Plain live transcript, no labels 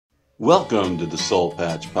Welcome to the Soul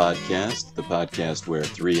Patch Podcast, the podcast where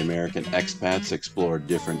three American expats explore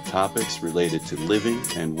different topics related to living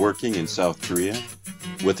and working in South Korea.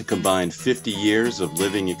 With a combined 50 years of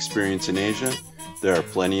living experience in Asia, there are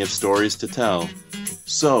plenty of stories to tell.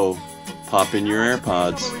 So, pop in your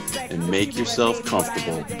AirPods and make yourself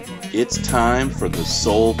comfortable. It's time for the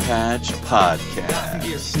Soul Patch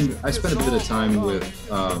Podcast. I spent a bit of time with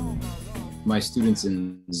my students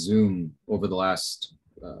in Zoom over the last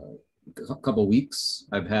couple weeks.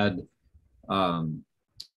 I've had, I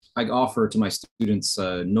offer to my students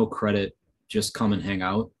no credit, just come and hang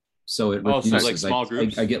out. So it reduces, so like small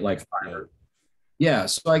groups? I get like 5. Yeah,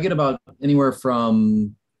 so I get about anywhere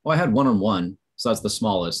from, I had one-on-one, so that's the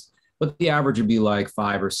smallest, but the average would be like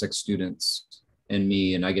 5 or 6 students and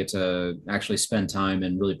me, and I get to actually spend time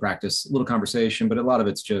and really practice a little conversation, but a lot of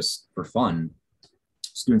it's just for fun.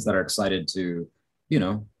 Students that are excited to,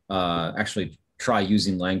 actually try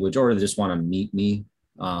using language, or they just want to meet me.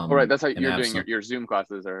 All right, that's how you're doing your Zoom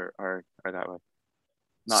classes are that way.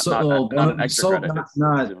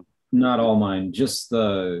 Not all mine. Just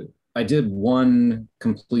I did one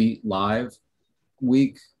complete live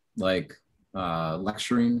week, like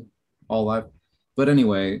lecturing all live. But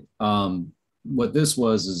anyway, what this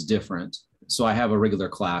was is different. So I have a regular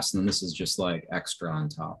class, and then this is just like extra on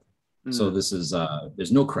top. Mm. So this is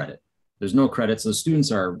there's no credit. There's no credit. So the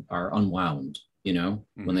students are unwound,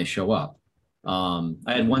 when they show up. I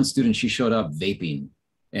had one student, she showed up vaping,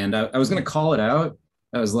 and I was going to call it out.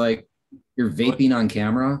 I was like, you're vaping on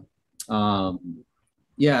camera. I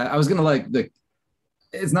was going to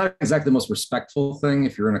it's not exactly the most respectful thing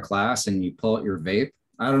if you're in a class and you pull out your vape.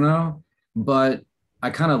 I don't know, but I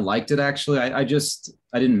kind of liked it actually. I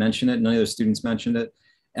didn't mention it. None of the students mentioned it.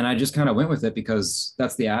 And I just kind of went with it because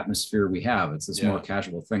that's the atmosphere we have. It's this more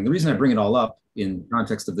casual thing. The reason I bring it all up in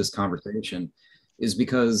context of this conversation is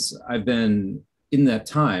because I've been, in that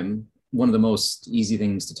time, one of the most easy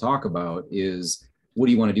things to talk about is, what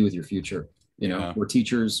do you want to do with your future? We're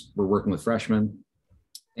teachers, we're working with freshmen.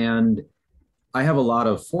 And I have a lot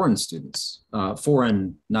of foreign students,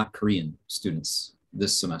 foreign, not Korean students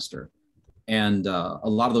this semester. And a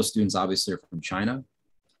lot of those students obviously are from China,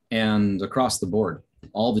 and across the board,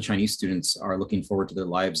 all the Chinese students are looking forward to their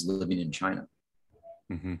lives living in China.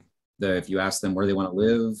 Mm-hmm. If you ask them where they want to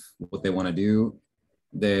live, what they want to do,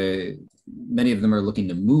 many of them are looking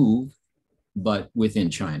to move, but within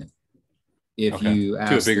China. If you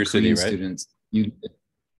ask to a bigger city, right? Students,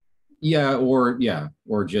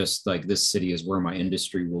 or just like, this city is where my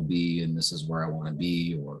industry will be, and this is where I want to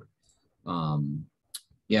be,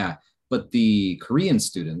 But the Korean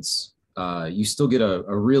students, you still get a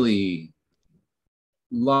really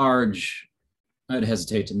large, I'd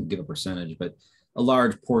hesitate to give a percentage, but a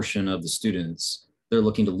large portion of the students, they're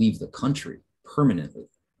looking to leave the country permanently.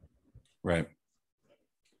 Right.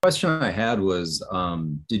 The question I had was,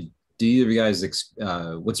 do either of you guys,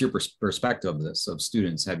 what's your perspective of this, of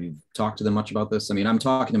students? Have you talked to them much about this? I mean, I'm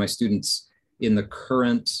talking to my students in the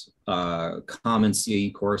current common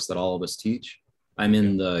CAE course that all of us teach. I'm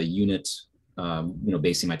in the unit,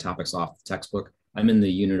 basing my topics off the textbook. I'm in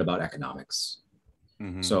the unit about economics.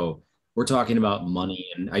 Mm-hmm. So we're talking about money,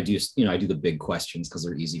 and I do the big questions because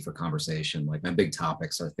they're easy for conversation. Like, my big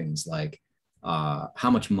topics are things like, how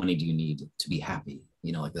much money do you need to be happy?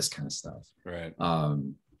 Like this kind of stuff. Right.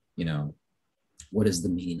 What is the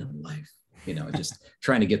meaning of life? Just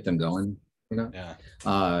trying to get them going, Yeah.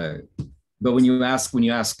 But when you ask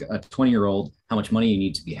a 20-year-old how much money you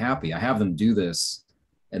need to be happy, I have them do this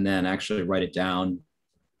and then actually write it down.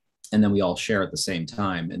 And then we all share at the same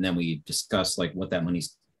time. And then we discuss like what that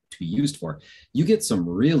money's to be used for. You get some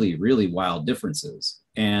really, really wild differences.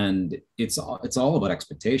 And it's all about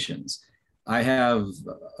expectations. I have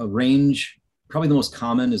a range, probably the most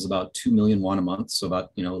common is about 2 million won a month. So about,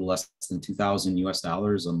 less than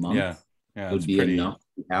 $2,000 a month would be enough to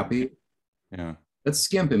be happy. Yeah. That's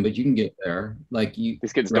skimping, but you can get there.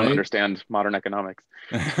 These kids don't understand modern economics.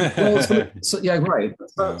 Well, right.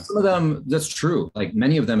 Some of them, that's true. Like,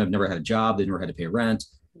 many of them have never had a job. They never had to pay rent.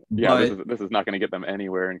 Yeah, this is not going to get them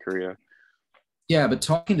anywhere in Korea. Yeah, but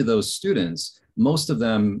talking to those students, most of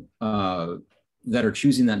them that are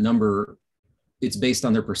choosing that number, it's based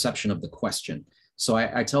on their perception of the question. So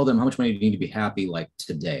I tell them, how much money do you need to be happy, like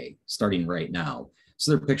today, starting right now? So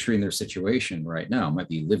they're picturing their situation right now. Might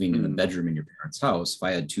be living in a bedroom in your parents' house. If I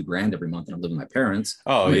had $2,000 every month and I live with my parents,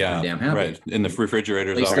 I'm damn happy. Right. And the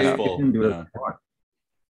refrigerator's always full.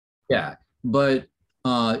 Yeah, but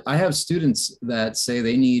I have students that say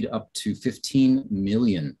they need up to 15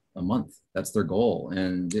 million a month. That's their goal,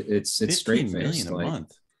 and it's straight faced. a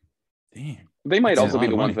month. Damn. They might It's a also be lot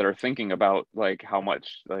the of ones money. that are thinking about like how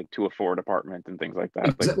much like to afford apartment and things like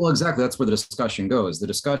that. Like, Well, exactly. That's where the discussion goes. The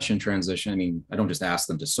discussion transition. I mean, I don't just ask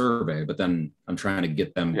them to survey, but then I'm trying to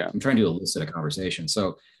get them, yeah, I'm trying to elicit a conversation.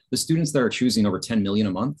 So the students that are choosing over 10 million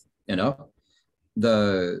a month and up,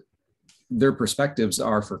 their perspectives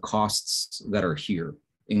are for costs that are here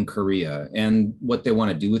in Korea and what they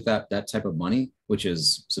want to do with that type of money, which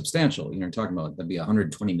is substantial. You're talking about that'd be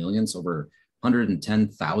 120 million, so over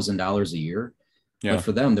 $110,000 a year. Yeah. But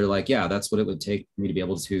for them, they're like, yeah, that's what it would take for me to be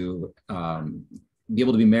able to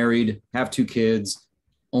be married, have two kids,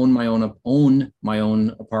 own my own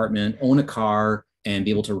apartment, own a car, and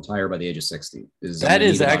be able to retire by the age of 60. That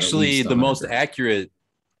is actually the most accurate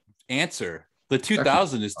answer. The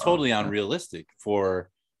 2000 is totally unrealistic for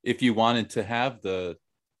if you wanted to have the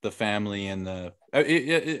family and the.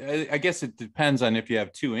 I guess it depends on if you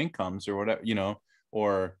have two incomes or whatever,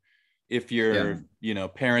 or if your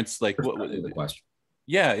parents like what the question.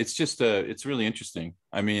 Yeah, it's just it's really interesting.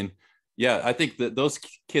 I mean, yeah, I think that those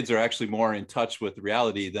kids are actually more in touch with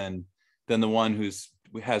reality than the one who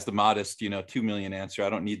has the modest 2 million answer. I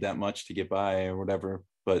don't need that much to get by or whatever.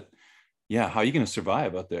 But yeah, how are you going to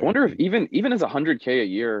survive out there? I wonder if even as 100K a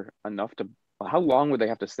year enough to, how long would they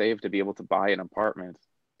have to save to be able to buy an apartment?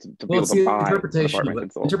 To be able to buy interpretation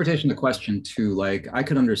of the question too. Like I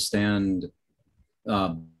could understand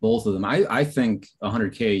both of them. I think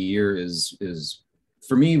 100K a year is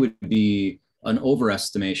for me would be an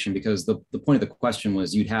overestimation because the point of the question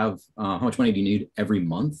was you'd have how much money do you need every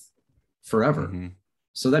month forever? Mm-hmm.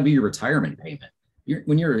 So that'd be your retirement payment.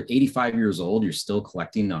 When you're 85 years old, you're still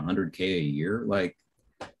collecting 100K a year. Like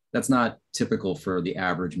that's not typical for the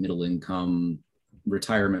average middle income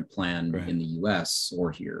retirement plan in the US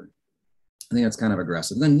or here. I think that's kind of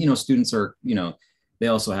aggressive. Then, students are, they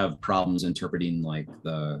also have problems interpreting like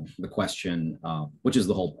the question, which is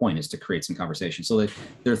the whole point, is to create some conversation. So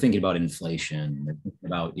they're thinking about inflation, they're thinking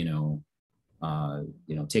about,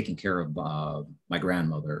 taking care of my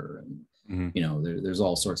grandmother, and there's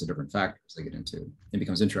all sorts of different factors they get into. It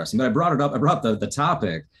becomes interesting. But I brought the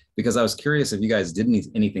topic because I was curious if you guys did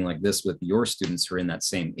anything like this with your students who are in that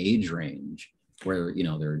same age range, where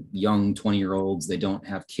they're young 20-year-olds, they don't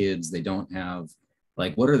have kids, they don't have.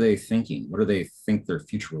 Like, what are they thinking? What do they think their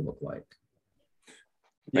future will look like?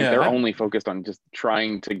 Yeah, they're only focused on just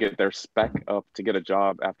trying to get their spec up to get a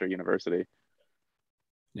job after university.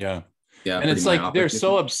 Yeah. And it's like they're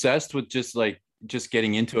so obsessed with just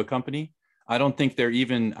getting into a company. I don't think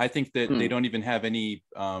I think that they don't even have any,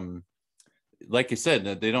 like I said,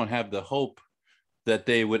 that they don't have the hope that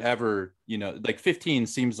they would ever, like 15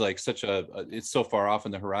 seems like it's so far off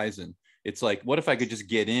on the horizon. It's like, what if I could just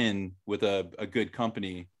get in with a good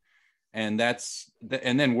company and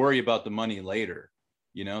then worry about the money later?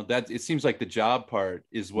 That it seems like the job part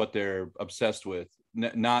is what they're obsessed with,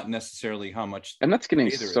 not necessarily how much. And that's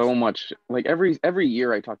getting so much, like every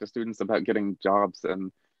year I talk to students about getting jobs,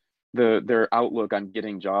 and their outlook on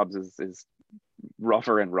getting jobs is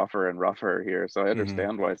rougher and rougher and rougher here. So I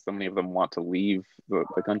understand why so many of them want to leave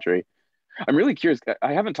the country. I'm really curious.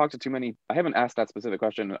 I haven't talked to too many. I haven't asked that specific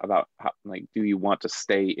question about how, like, do you want to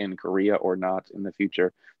stay in Korea or not in the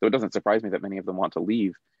future? So it doesn't surprise me that many of them want to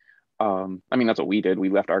leave. I mean, that's what we did. We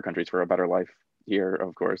left our countries for a better life here,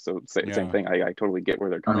 of course. So same thing. I totally get where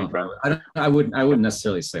they're coming from. I wouldn't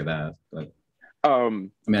necessarily say that, but I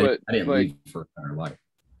didn't leave for a better life.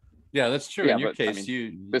 Yeah, that's true. In your case,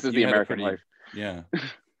 this is the American life. Yeah.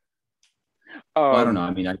 Well, I don't know.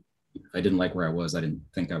 I mean, I didn't like where I was. I didn't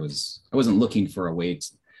think I wasn't looking for a way.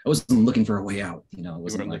 I wasn't looking for a way out. It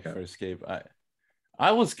wasn't like for escape.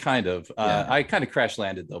 I was kind of. I kind of crash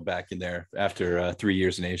landed though back in there after 3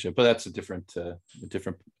 years in Asia, but that's a different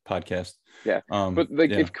podcast. Yeah. But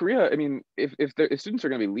if Korea, I mean, if students are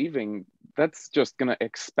going to be leaving, that's just going to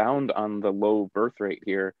expound on the low birth rate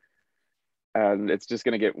here. And it's just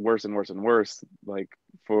going to get worse and worse and worse, like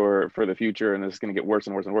for the future. And it's going to get worse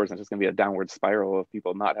and worse and worse. And it's just going to be a downward spiral of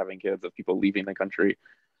people not having kids, of people leaving the country.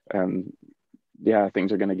 And yeah,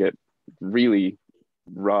 things are going to get really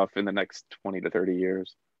rough in the next 20 to 30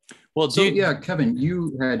 years. Well, Kevin,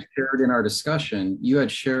 you had shared in our discussion, you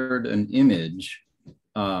had shared an image,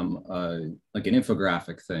 like an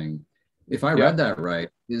infographic thing. If I read that right,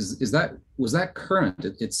 was that current?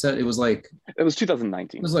 It said it was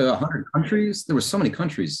 2019. It was like 100 countries. There were so many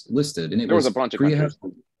countries listed, and there was a bunch of countries.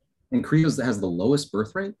 And Korea has the lowest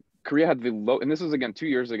birth rate. Korea had the low, and this was again 2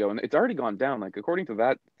 years ago, and it's already gone down. Like according to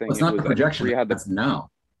that thing, it's not the projection. That's now.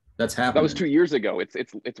 That's happening. That was 2 years ago.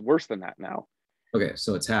 It's worse than that now. Okay,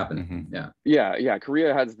 so it's happening. Yeah.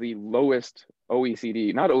 Korea has the lowest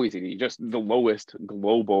OECD, not OECD, just the lowest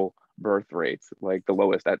global birth rates, like the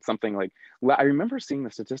lowest at something like, I remember seeing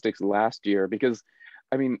the statistics last year, because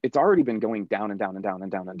I mean, it's already been going down and down and down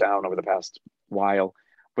and down and down over the past while.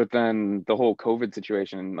 But then the whole COVID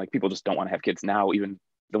situation, like people just don't want to have kids now, even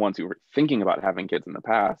the ones who were thinking about having kids in the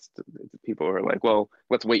past. People are like, well,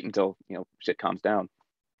 let's wait until, you know, shit calms down.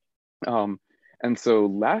 And so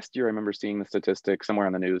last year, I remember seeing the statistic somewhere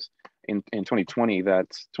on the news in 2020 that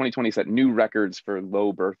 2020 set new records for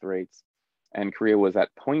low birth rates, and Korea was at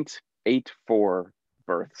 0.84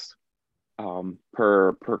 births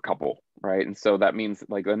per couple, right? And so that means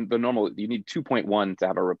like the normal, you need 2.1 to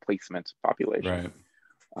have a replacement population, right?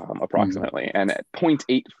 Approximately, and at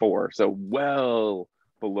 0.84, so well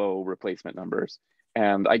below replacement numbers.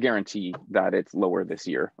 And I guarantee that it's lower this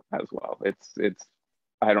year as well. It's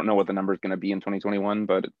I don't know what the number is going to be in 2021,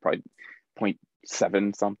 but it's probably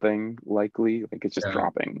 0.7 something likely. Like it's just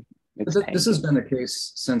dropping. This has been the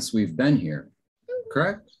case since we've been here,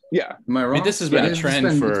 correct? Yeah. Am I wrong? I mean, this has been a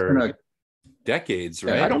trend for decades,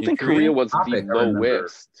 right? I don't think Korea was the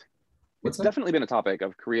lowest. It's definitely been a topic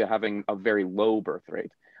of Korea having a very low birth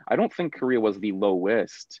rate. I don't think Korea was the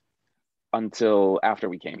lowest until after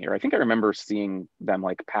we came here. I think I remember seeing them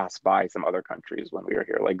like pass by some other countries when we were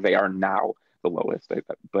here. Like they are now the lowest,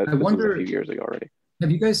 but I wonder, this was a few years ago already.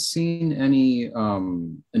 Have you guys seen any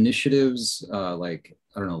initiatives like,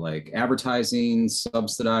 I don't know, like advertising,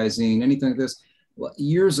 subsidizing, anything like this? Well,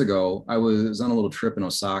 years ago, I was on a little trip in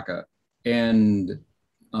Osaka, and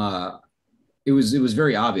it was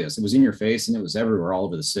very obvious. It was in your face, and it was everywhere, all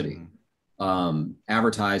over the city.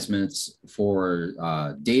 Advertisements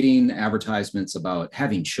for dating, advertisements about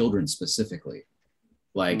having children specifically.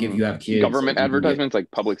 Like if you have kids, government advertisements,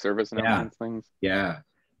 like public service announcements, things. Yeah,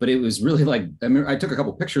 but it was really like, I mean, I took a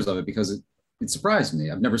couple pictures of it because it surprised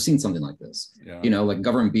me. I've never seen something like this. You know, like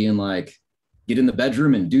government being like, get in the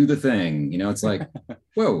bedroom and do the thing. You know, it's like,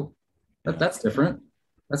 whoa, that's different.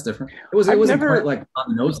 That's different. It wasn't quite like on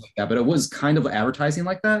the nose like that, but it was kind of advertising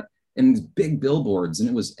like that, and big billboards, and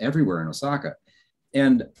it was everywhere in Osaka.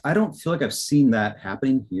 And I don't feel like I've seen that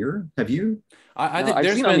happening here. Have you? I think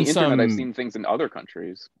there's been on the internet, I've seen things in other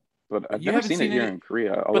countries, but I've never seen it here in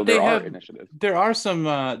Korea. Although there are initiatives. There are some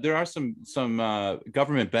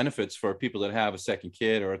government benefits for people that have a second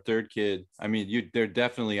kid or a third kid. I mean, there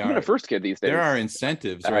definitely are. Even a first kid these days. There are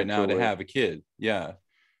incentives right now to have a kid. Yeah.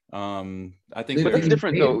 I think, but that's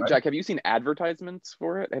different though, right? Jack, have you seen advertisements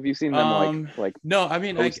for it? Have you seen them like? No, I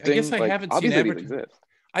mean, I guess I haven't seen advertisements.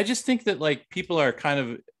 I just think that like people are kind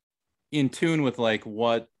of in tune with like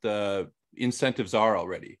what the incentives are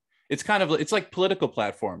already. It's kind of, it's like political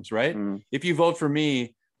platforms, right? If you vote for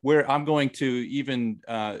me, I'm going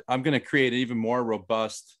to create an even more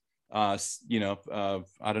robust, I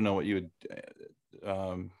don't know what you would,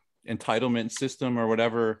 entitlement system or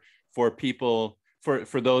whatever for people,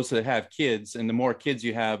 for those that have kids, and the more kids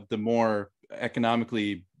you have, the more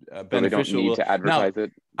economically beneficial. They don't need to advertise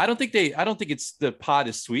it. I don't think the pot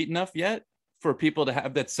is sweet enough yet for people to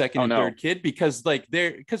have that second and third kid, because like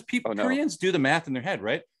Koreans do the math in their head,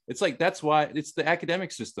 right? It's like, that's why it's the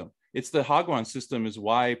academic system. It's the Hagwon system is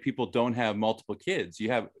why people don't have multiple kids.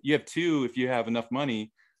 You have two if you have enough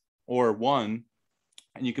money, or one,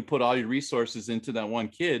 and you can put all your resources into that one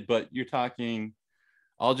kid. But you're talking,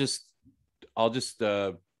 I'll just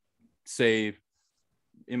say,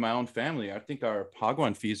 in my own family, I think our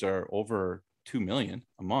Hagwon fees are over 2 million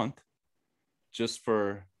a month just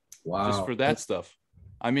for that stuff.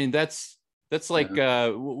 I mean, that's like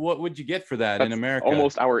what would you get for that in America?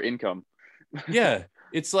 Almost our income. Yeah,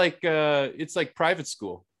 it's like private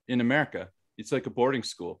school in America. It's like a boarding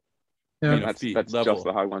school. Yeah, that's just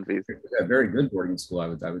the Hagwon fees. A very good boarding school, I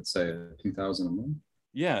would say, 2,000 a month.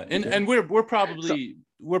 Yeah, and we're probably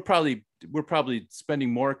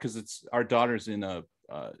spending more because it's our daughter's in a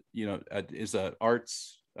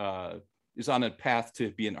is on a path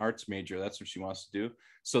to be an arts major. That's what she wants to do.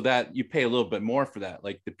 So that you pay a little bit more for that,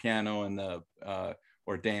 like the piano and the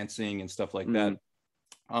or dancing and stuff like that.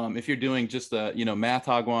 If you're doing just the math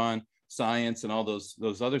Hagwon, science, and all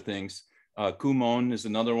those other things, Kumon is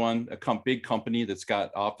another one, big company that's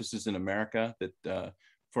got offices in America that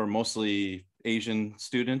for mostly Asian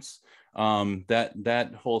students.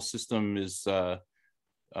 That whole system is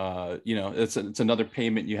it's another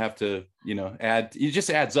payment you have to add. It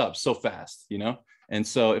just adds up so fast, and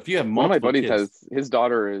so if you have multiple, one of my buddies kids, his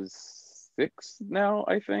daughter is 6 now,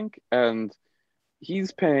 I think, and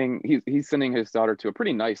he's sending his daughter to a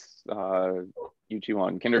pretty nice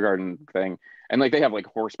Yuchiwon kindergarten thing, and like they have like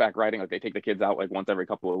horseback riding, like they take the kids out like once every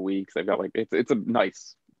couple of weeks. They've got like it's a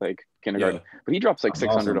nice like kindergarten, but he drops like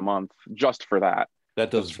 600 a month just for that. That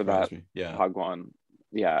does surprise me. Yeah, Hagwon.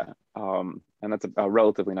 Yeah. and that's a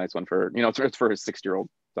relatively nice one for, it's for his 6-year-old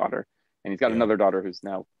daughter, and he's got another daughter who's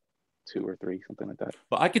now 2 or 3, something like that.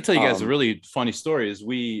 Well, I could tell you guys a really funny story. Is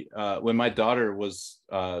when my daughter was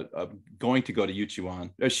going to go to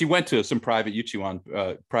Yuchuan, she went to some private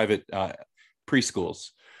Yuchuan private preschools,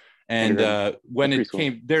 and when it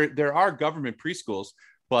came there are government preschools,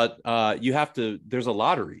 but there's a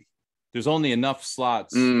lottery. There's only enough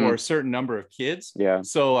slots for a certain number of kids. Yeah.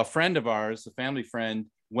 So a friend of ours, a family friend,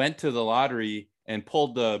 went to the lottery and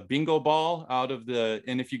pulled the bingo ball out of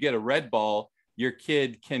and if you get a red ball, your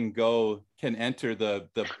kid can enter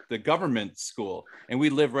the government school. And we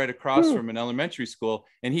live right across from an elementary school,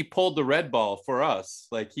 and he pulled the red ball for us.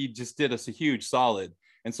 Like, he just did us a huge solid.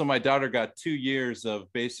 And so my daughter got 2 years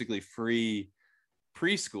of basically free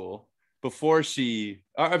preschool before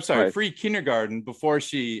free kindergarten before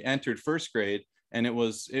she entered first grade. And it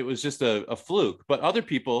was just a fluke. But other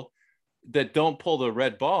people that don't pull the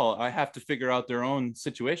red ball, I have to figure out their own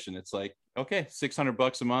situation. It's like, okay,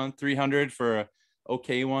 $600 a month, 300 for a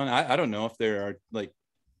okay one. I don't know if there are like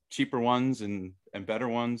cheaper ones and better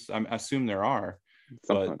ones. I assume there are.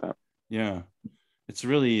 Something like that. Yeah, it's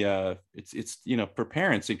really it's for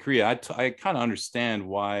parents in Korea, I kind of understand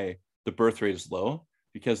why the birth rate is low,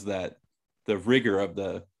 because the rigor of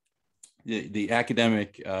the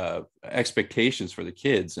academic expectations for the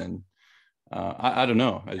kids. And I don't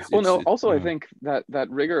know. I think that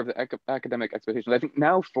rigor of the academic expectations, I think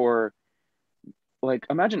now for, like,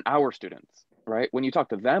 imagine our students, right? When you talk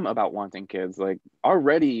to them about wanting kids, like,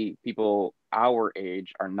 already people our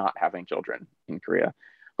age are not having children in Korea.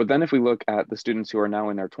 But then if we look at the students who are now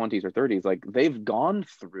in their 20s or 30s, like, they've gone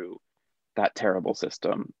through that terrible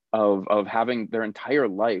system of having their entire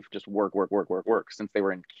life just work. Since they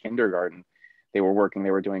were in kindergarten, they were working,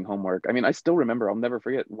 they were doing homework. I mean, I still remember, I'll never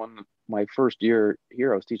forget, my first year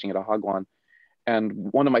here, I was teaching at a Hagwon, and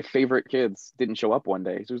one of my favorite kids didn't show up one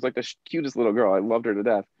day. She was like the cutest little girl. I loved her to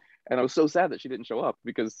death. And I was so sad that she didn't show up,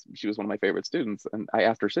 because she was one of my favorite students. And I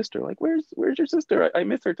asked her sister, like, where's your sister? I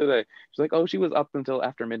miss her today. She's like, oh, she was up until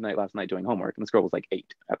after midnight last night doing homework. And this girl was like 8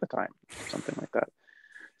 at the time, or something like that.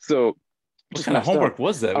 So what kind of homework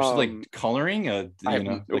was that? Was she like coloring?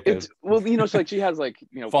 so like she has like,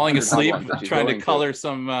 falling asleep trying to color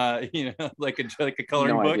some like a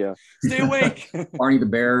coloring book. Idea. Stay awake. Barney the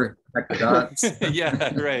bear, check the dots.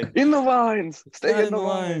 Yeah, right. In the lines. Stay in the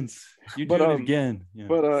lines. You do it again. Yeah.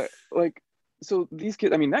 But like, so these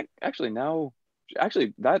kids, I mean, that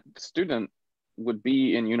that student would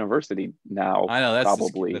be in university now. I know, that's now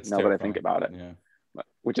terrifying. that I think about it. Yeah.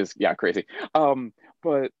 Which is crazy.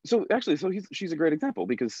 But she's a great example,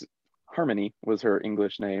 because Harmony was her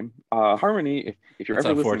English name. Harmony, if you're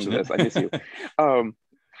ever listening to this, I miss you.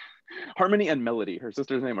 Harmony and Melody, her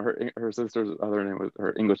sister's name, her sister's other name was,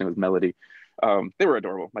 her English name was Melody. They were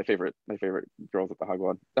adorable. My favorite girls at the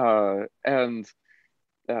Hagwon.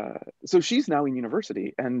 So she's now in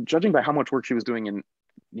university, and judging by how much work she was doing in,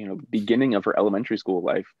 beginning of her elementary school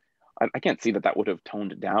life, I can't see that would have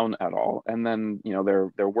toned down at all. And then, they're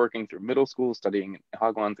working through middle school, studying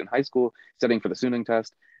Hagwons in high school, studying for the Suning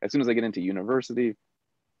test. As soon as they get into university,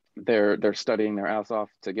 they're studying their ass off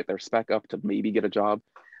to get their spec up to maybe get a job.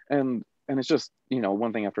 And it's just,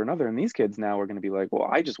 one thing after another. And these kids now are going to be like, well,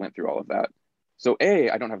 I just went through all of that. So A,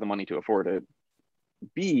 I don't have the money to afford it.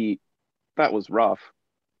 B, that was rough.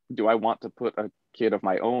 Do I want to put a kid of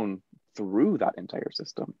my own through that entire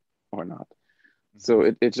system or not?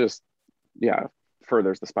 So it just,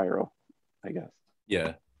 furthers the spiral, I guess.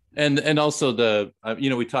 Yeah. And also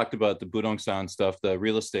we talked about the Budongsan stuff, the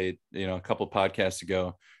real estate, a couple of podcasts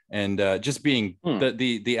ago, and just being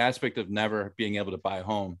the aspect of never being able to buy a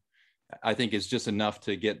home, I think is just enough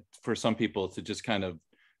to get, for some people, to just kind of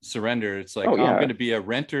surrender. It's like, I'm going to be a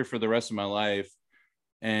renter for the rest of my life.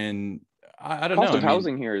 And I don't know. Cost of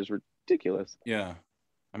housing here is ridiculous. Yeah.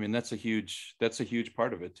 I mean, that's a huge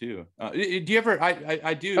part of it too. Do you ever,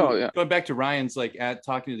 I do, going back to Ryan's, like, at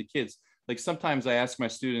talking to the kids, like, sometimes I ask my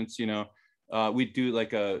students, we do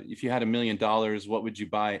like if you had $1 million, what would you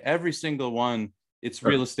buy? Every single one, it's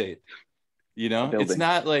real estate, it's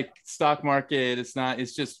not like stock market.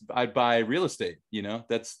 It's just, I'd buy real estate,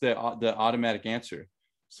 that's the automatic answer.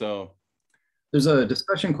 So there's a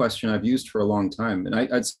discussion question I've used for a long time, and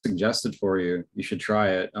I'd suggested for you, you should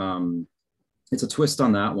try it. It's a twist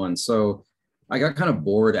on that one. So I got kind of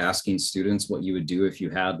bored asking students what you would do if you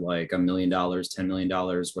had like $1 million, $10 million,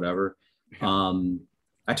 whatever.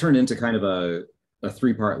 I turned into kind of a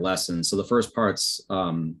 3-part lesson. So the first part's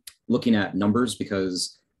looking at numbers,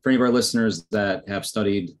 because for any of our listeners that have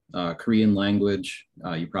studied Korean language,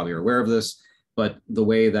 you probably are aware of this, but the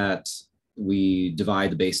way that we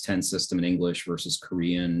divide the base 10 system in English versus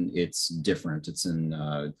Korean. It's different. It's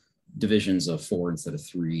in divisions of 4 instead of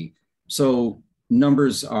 3. So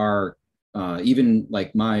numbers are, even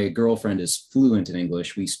like my girlfriend is fluent in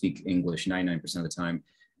English. We speak English 99% of the time.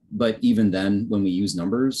 But even then, when we use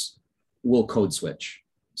numbers, we'll code switch.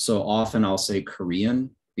 So often I'll say Korean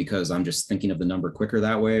because I'm just thinking of the number quicker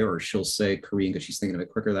that way, or she'll say Korean because she's thinking of it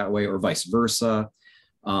quicker that way, or vice versa.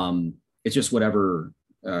 It's just whatever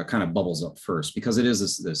kind of bubbles up first, because it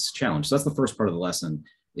is this challenge. So that's the first part of the lesson,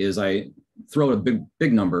 is I throw a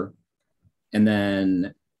big number, and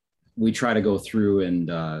then we try to go through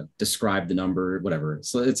and describe the number, whatever.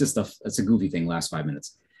 So it's just it's a goofy thing, last 5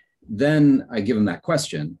 minutes. Then I give them that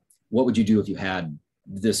question: what would you do if you had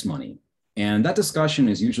this money? And that discussion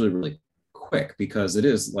is usually really quick, because it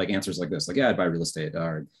is like answers like this, like, yeah, I'd buy real estate.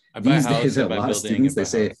 Or these days, a lot of students, they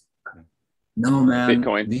say, no, man,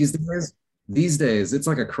 Bitcoin. These days, it's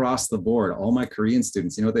like across the board. All my Korean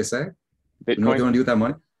students, you know what they say? Bitcoin. You know what they want to do with that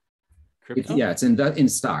money? Crypto? It's in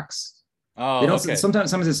stocks. Oh, they don't. Okay.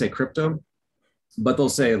 Sometimes they say crypto, but they'll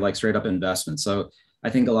say like straight up investment. So I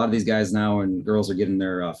think a lot of these guys now and girls are getting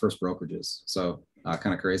their first brokerages. So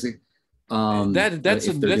kind of crazy. That's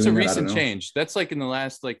a recent change. That's like in the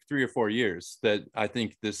last like 3 or 4 years that I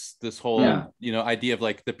think this whole idea of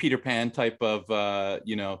like the Peter Pan type of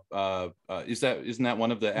isn't that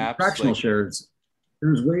one of the apps? Fractional shares.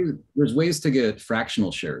 There's ways to get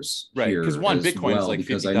fractional shares, right? Because one Bitcoin is like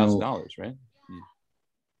 $50,000, right?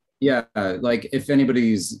 Yeah, like if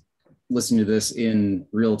anybody's listening to this in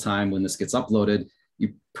real time when this gets uploaded,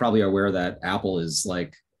 you probably are aware that Apple is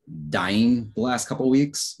like dying the last couple of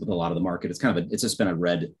weeks with a lot of the market. It's just been a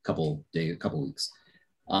red couple weeks.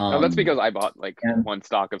 That's because I bought like one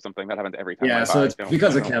stock of something. That happens every time. Yeah, so it's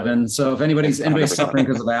because of Kevin. So if anybody's suffering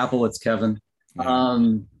because of Apple, it's Kevin.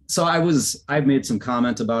 So I made some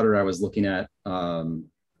comment about it. I was looking at some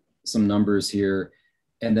numbers here,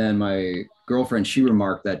 and then my girlfriend, she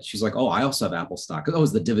remarked that she's like, oh, I also have Apple stock. Oh,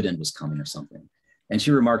 the dividend was coming or something, and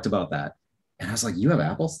she remarked about that. And I was like, you have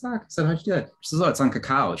Apple stock? I said, how'd you do it? She says, oh, it's on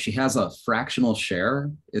Kakao. She has a fractional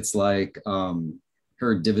share. It's like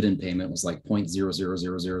her dividend payment was like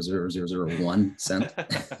 0.0000001 cent.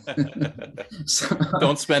 So,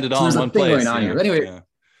 don't spend it all in one place. Anyway,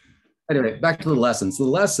 back to the lesson. So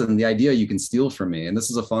the idea you can steal from me, and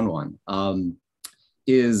this is a fun one,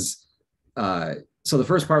 is so the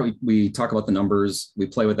first part, we talk about the numbers. We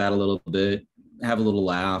play with that a little bit, have a little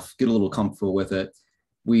laugh, get a little comfortable with it.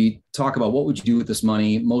 We talk about what would you do with this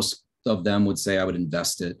money. Most of them would say I would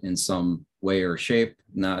invest it in some way or shape,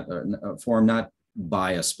 not form, not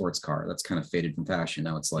buy a sports car. That's kind of faded from fashion.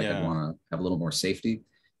 Now it's like, I want to have a little more safety.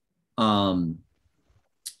 Then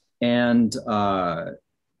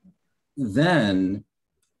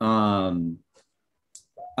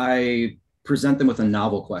I present them with a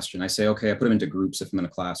novel question. I say, okay, I put them into groups if I'm in a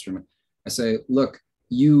classroom. I say, look,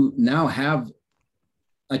 you now have,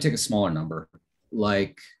 I take a smaller number,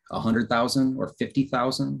 like 100,000 or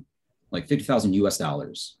 50,000, like 50,000 US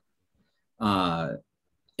dollars.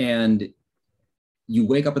 And you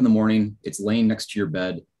wake up in the morning, it's laying next to your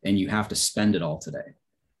bed, and you have to spend it all today.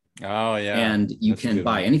 Oh yeah. And you can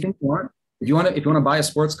buy anything you want. If you want to buy a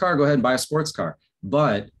sports car, go ahead and buy a sports car.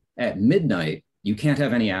 But at midnight, you can't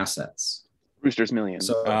have any assets. Brewster's Millions.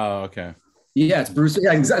 So, oh, okay. Yeah, it's Bruce.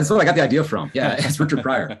 Yeah, exactly. That's what I got the idea from. Yeah, it's Richard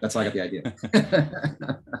Pryor. That's how I got the idea.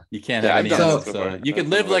 You can't have any assets. So you could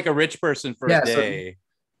live like a rich person for a day,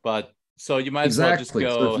 but so you might as well just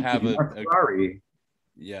go have a Ferrari.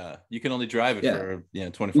 Yeah, you can only drive it for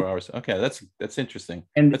 24 hours. Okay, that's interesting.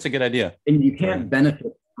 And that's a good idea. And you can't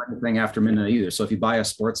benefit from anything after midnight either. So if you buy a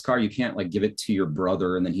sports car, you can't like give it to your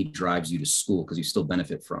brother and then he drives you to school, because you still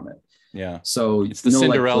benefit from it. Yeah. So it's the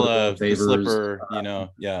Cinderella the slipper,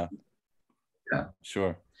 Yeah.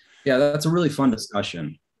 Sure. Yeah, that's a really fun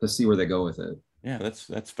discussion to see where they go with it. Yeah,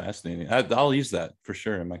 that's fascinating. I'll use that for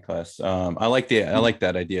sure in my class. I like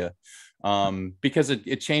that idea. Because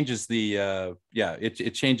it changes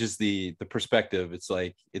it changes the perspective. It's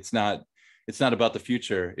like it's not about the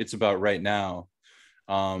future, it's about right now.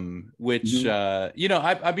 Which I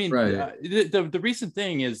mean, right. The recent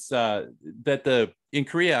thing is that in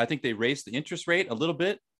Korea, I think they raised the interest rate a little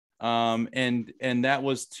bit, and that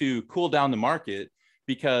was to cool down the market,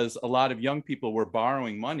 because a lot of young people were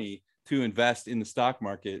borrowing money to invest in the stock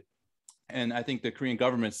market, and I think the Korean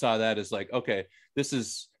government saw that as like, okay,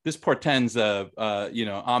 this portends a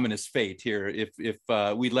ominous fate here. If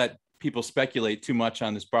we let people speculate too much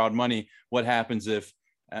on this borrowed money, what happens if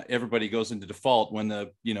everybody goes into default when the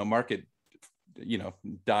market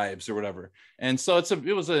dives or whatever? And so it's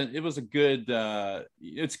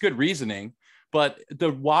good reasoning, but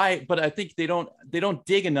I think they don't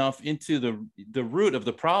dig enough into the root of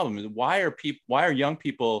the problem. Why are young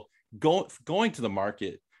people going to the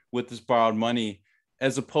market with this borrowed money,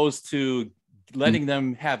 as opposed to letting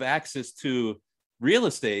them have access to real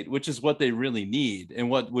estate, which is what they really need,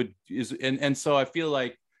 and so I feel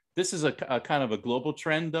like this is a kind of a global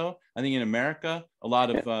trend, though. I think in America, a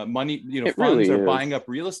lot of money, funds really are buying up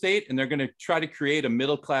real estate, and they're going to try to create a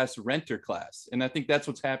middle-class renter class. And I think that's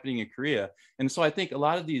what's happening in Korea. And so I think a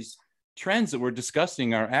lot of these trends that we're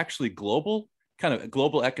discussing are actually global, kind of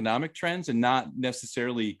global economic trends, and not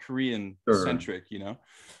necessarily Korean-centric,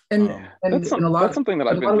 And that's something that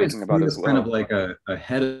I've been thinking about as well. Kind of like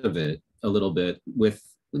ahead of it a little bit with,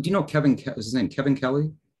 do you know is his name Kevin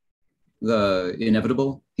Kelly? The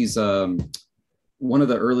Inevitable. He's one of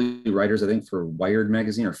the early writers, I think, for Wired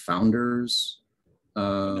magazine, or founders.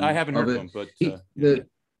 I haven't heard of him, but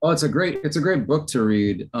it's a great book to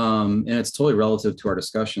read, and it's totally relative to our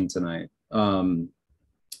discussion tonight.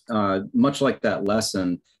 Much like that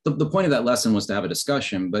lesson, the point of that lesson was to have a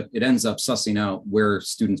discussion, but it ends up sussing out where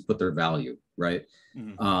students put their value, right?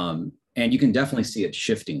 Mm-hmm. And you can definitely see it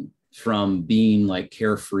shifting from being like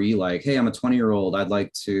carefree, like, hey, I'm a 20-year-old, I'd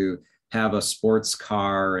like to have a sports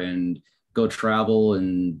car and go travel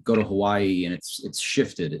and go to Hawaii, and it's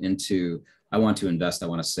shifted into, I want to invest, I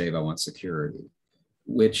want to save, I want security,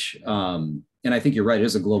 which and I think you're right, it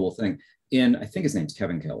is a global thing. And I think his name's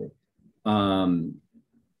Kevin Kelly.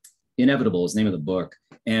 Inevitable is the name of the book,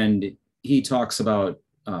 and he talks about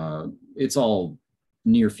it's all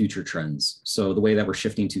near future trends. So the way that we're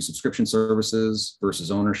shifting to subscription services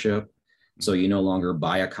versus ownership. So you no longer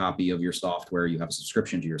buy a copy of your software, you have a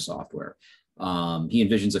subscription to your software. He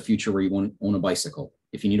envisions a future where you won't own a bicycle.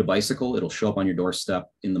 If you need a bicycle, it'll show up on your doorstep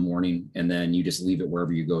in the morning, and then you just leave it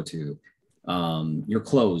wherever you go to. Your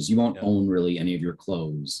clothes, you won't own really any of your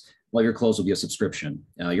clothes. Well, your clothes will be a subscription.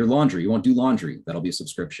 Your laundry, you won't do laundry. That'll be a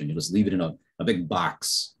subscription. You'll just leave it in a big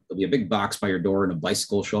box. There'll be a big box by your door, and a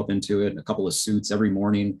bicycle will show up into it, and a couple of suits every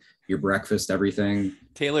morning, your breakfast, everything.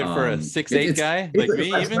 Tailored for a 6'8" guy like me,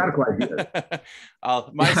 even?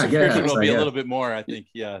 My subscription will be a little bit more, I think.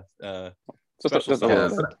 Yeah. I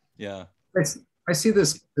see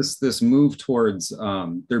this move towards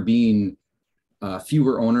there being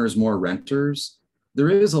fewer owners, more renters. There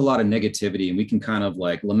is a lot of negativity, and we can kind of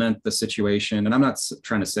like lament the situation. And I'm not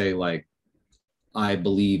trying to say like I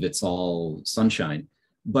believe it's all sunshine,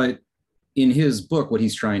 but in his book, what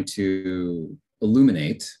he's trying to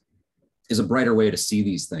illuminate is a brighter way to see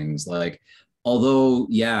these things. Like, although,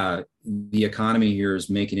 the economy here is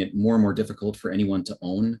making it more and more difficult for anyone to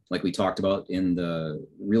own, like we talked about in the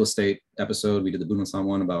real estate episode, we did the Bunsan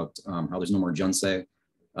one about how there's no more Junsei.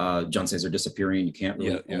 Junseis are disappearing. You can't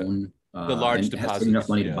really own the large deposits. Enough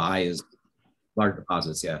money to buy is large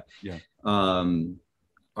deposits.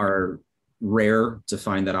 Are rare to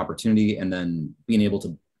find that opportunity, and then being able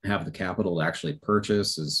to have the capital to actually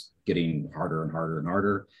purchase is getting harder and harder and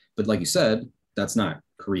harder. But like you said, that's not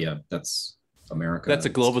Korea. That's America. That's a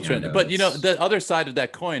global trend. But the other side of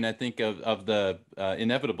that coin, I think, of the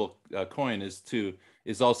inevitable coin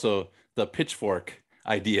is also the pitchfork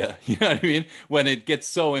idea. You know what I mean? When it gets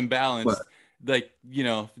so imbalanced, like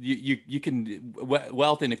you can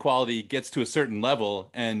wealth inequality gets to a certain level,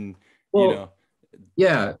 and right.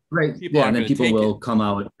 And then people will come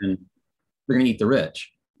out and they're going to eat the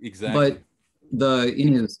rich. Exactly. But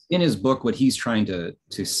in his book, what he's trying to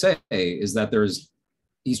say is that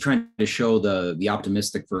he's trying to show the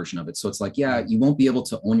optimistic version of it. So it's like, you won't be able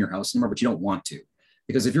to own your house anymore, but you don't want to,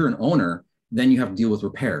 because if you're an owner, then you have to deal with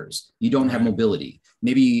repairs. You don't have mobility.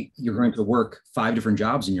 Maybe you're going to work 5 different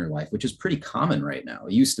jobs in your life, which is pretty common right now.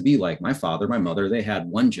 It used to be like my father, my mother, they had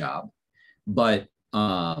one job, but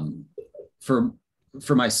for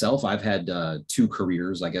myself, I've had 2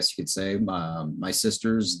 careers, I guess you could say. My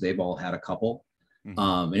sisters, they've all had a couple.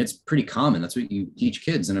 And it's pretty common. That's what you teach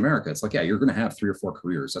kids in America. It's like, you're going to have 3 or 4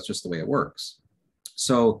 careers. That's just the way it works.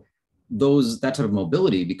 So that type of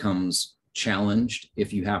mobility becomes challenged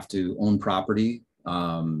if you have to own property.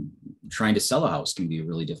 Trying to sell a house can be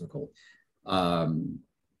really difficult.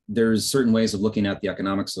 There's certain ways of looking at the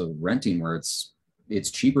economics of renting where it's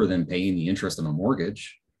cheaper than paying the interest on a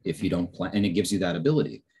mortgage if you don't plan, and it gives you that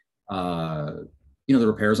ability. The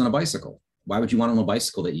repairs on a bicycle. Why would you want to own a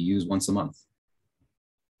bicycle that you use once a month?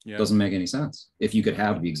 It doesn't make any sense if you could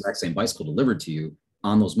have the exact same bicycle delivered to you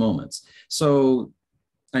on those moments. So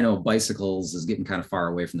I know bicycles is getting kind of far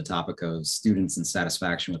away from the topic of students and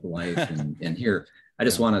satisfaction with life. and here, I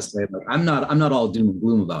just want to say, like, I'm not all doom and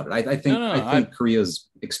gloom about it. I think Korea's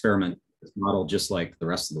experiment is modeled just like the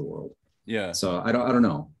rest of the world. Yeah. So I don't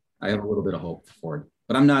know. I have a little bit of hope for it.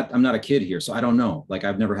 but I'm not a kid here, so I don't know. Like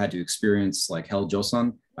I've never had to experience like hell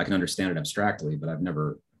Joseon. I can understand it abstractly, but I've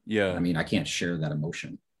never. Yeah. I mean, I can't share that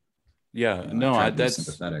emotion. Yeah. You know, That's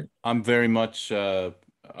sympathetic. I'm very much. I'm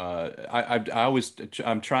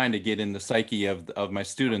trying to get in the psyche of my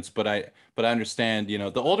students, but I understand. You know,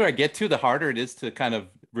 the older I get to, the harder it is to kind of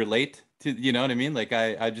relate to. You know what I mean? Like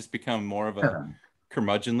I just become more of a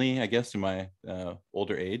curmudgeonly, I guess, in my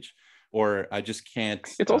older age, or I just can't.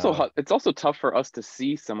 It's also tough for us to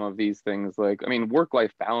see some of these things. Like, I mean,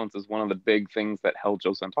 work-life balance is one of the big things that Hell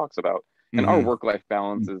Joseon talks about, and our work-life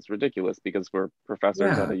balance is ridiculous because we're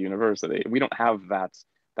professors at a university. We don't have that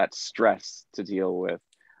stress to deal with.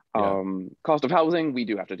 Cost of housing, we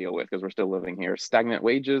do have to deal with because we're still living here. Stagnant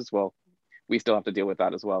wages, well, we still have to deal with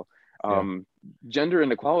that as well. Gender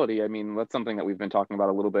inequality, I mean, that's something that we've been talking about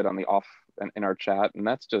a little bit on the off in our chat, and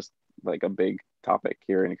that's just like a big topic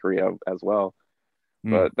here in Korea as well.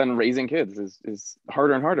 But then raising kids is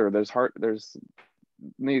harder and harder.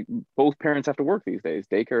 Both parents have to work these days.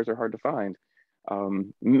 Daycares are hard to find.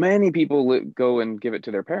 Many people go and give it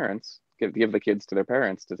to their parents, give the kids to their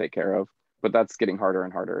parents to take care of, but that's getting harder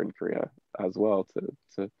and harder in Korea as well to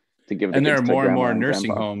give. And there are more and more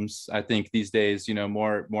nursing homes, I think, these days. You know,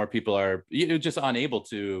 more people are just unable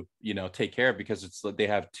to, you know, take care of because it's they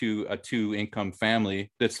have a two income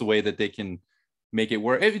family. That's the way that they can make it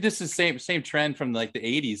work. This is the same trend from like the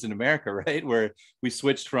 80s in America, right? Where we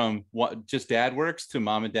switched from just dad works to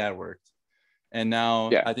mom and dad worked. And now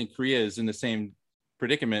I think Korea is in the same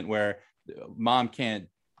predicament where mom can't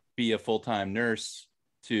be a full-time nurse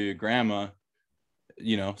to grandma,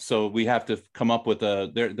 you know, so we have to come up with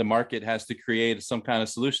the market has to create some kind of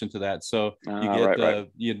solution to that. So you get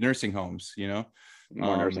you have nursing homes, you know,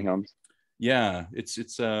 more nursing homes. Yeah, it's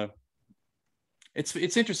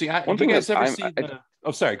interesting. Have you guys ever seen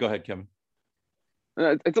oh, sorry, go ahead, Kevin.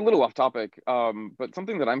 It's a little off topic, but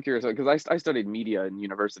something that I'm curious about, because I studied media in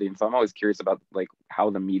university, and so I'm always curious about like how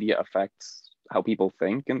the media affects how people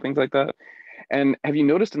think and things like that. And have you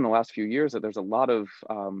noticed in the last few years that there's a lot of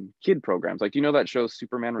kid programs? Like, do you know that show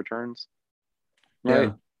Superman Returns?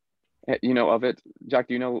 Right? Yeah. You know of it? Jack,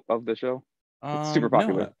 do you know of the show? It's super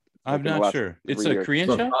popular. No, I'm not sure. It's a Korean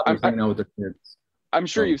show? I'm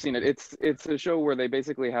sure you've seen it. It's a show where they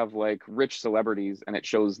basically have like rich celebrities and it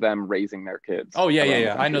shows them raising their kids. Oh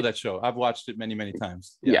yeah. I know that show. I've watched it many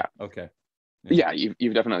times. Yeah. Okay. Yeah,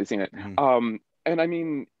 you've definitely seen it. And I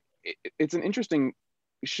mean, it's an interesting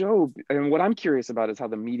show. And what I'm curious about is how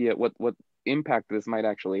the media, what impact this might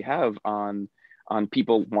actually have on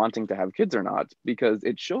people wanting to have kids or not, because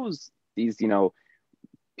it shows these, you know,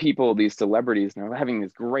 people, these celebrities, you know, having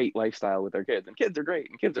this great lifestyle with their kids, and kids are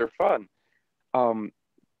great and kids are fun.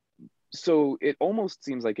 So it almost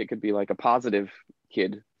seems like it could be like a positive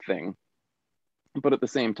kid thing. But at the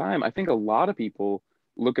same time, I think a lot of people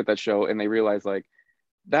look at that show and they realize like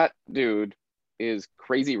that dude is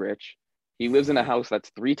crazy rich. He lives in a house that's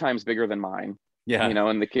 3 times bigger than mine. Yeah. You know,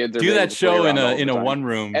 and the kids are do that show in a one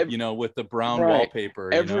room, you know, with the brown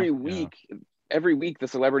wallpaper. Every week the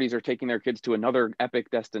celebrities are taking their kids to another epic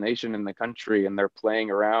destination in the country, and they're playing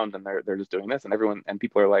around, and they're just doing this, and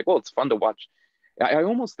people are like, well, it's fun to watch. I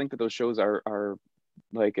almost think that those shows are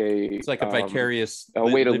like it's like a vicarious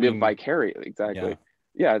way to live vicariously. Exactly.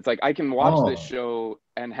 Yeah, it's like I can watch this show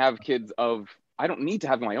and have kids I don't need to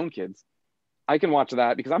have my own kids. I can watch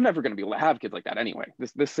that because I'm never going to be able to have kids like that anyway.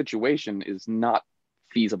 This situation is not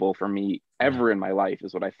feasible for me ever in my life,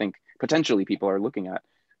 is what I think potentially people are looking at.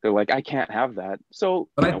 They're like, I can't have that. So,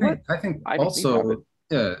 but I think also,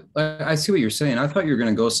 yeah, I see what you're saying. I thought you were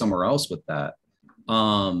going to go somewhere else with that.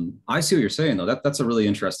 I see what you're saying though. That's a really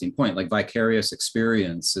interesting point. Like vicarious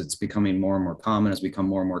experience, it's becoming more and more common, has become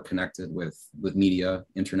more and more connected with media,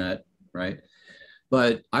 internet, right?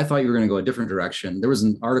 But I thought you were going to go a different direction. There was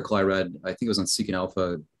an article I read, I think it was on Seeking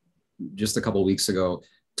Alpha just a couple of weeks ago,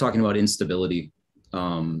 talking about instability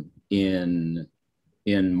in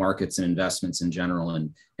markets and investments in general,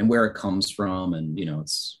 and where it comes from. And, you know,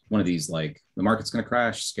 it's one of these like the market's going to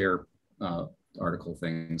crash scare article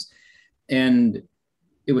things. And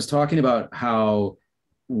it was talking about how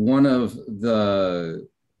one of the,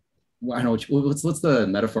 I don't know, what's the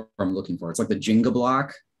metaphor I'm looking for? It's like the Jenga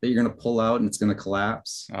block that you're going to pull out and it's going to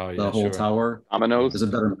collapse. The whole tower. Dominoes. Is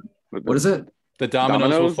it better? What is it? The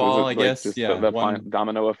dominoes will fall, I guess. Yeah. The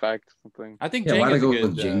domino effect. Something. I think why did I go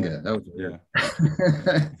with Jenga? That was weird.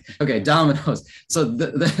 Okay, dominoes. So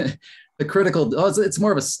the critical, it's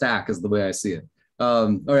more of a stack is the way I see it.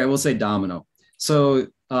 All right, we'll say domino. So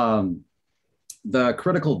the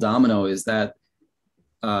critical domino is that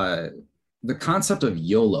the concept of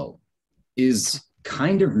YOLO is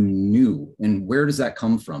kind of new. And where does that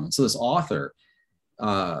come from? And so this author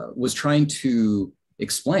was trying to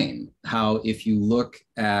explain how if you look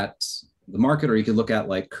at the market, or you could look at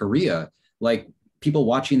like Korea, like people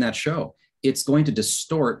watching that show, it's going to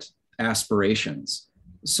distort aspirations.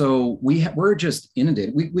 So we're just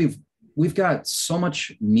inundated. We've got so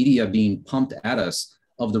much media being pumped at us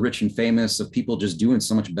of the rich and famous, of people just doing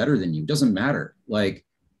so much better than you. It doesn't matter like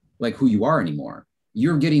who you are anymore.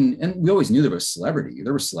 You're getting, and we always knew there was celebrity.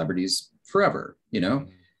 There were celebrities forever, you know,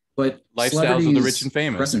 but lifestyles of the rich and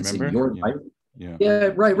famous. Remember?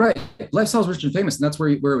 Yeah, right. Lifestyles rich and famous, and that's where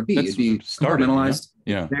it would be. It'd be compartmentalized.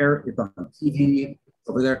 Yeah. There, it's on TV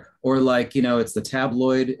over there, or like, you know, it's the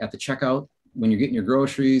tabloid at the checkout when you're getting your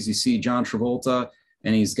groceries. You see John Travolta,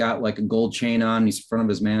 and he's got like a gold chain on. He's in front of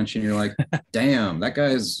his mansion. You're like, damn, that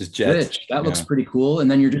guy's rich. That looks pretty cool. And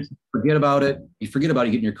then you just forget about it. You forget about it,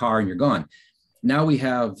 you get in your car and you're gone. Now we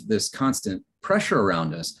have this constant pressure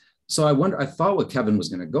around us. So I thought what Kevin was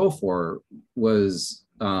going to go for was,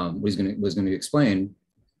 what he's going to explain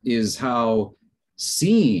is how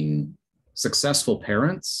seeing successful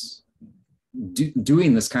parents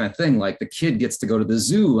doing this kind of thing, like the kid gets to go to the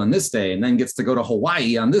zoo on this day, and then gets to go to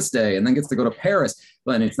Hawaii on this day, and then gets to go to Paris.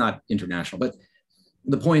 But it's not international. But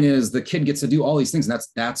the point is, the kid gets to do all these things. And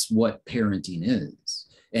that's what parenting is.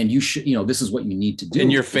 And you should, you know, this is what you need to do.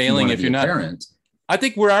 And you're failing if you're not. Parent. I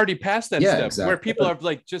think we're already past that step, exactly. Where people have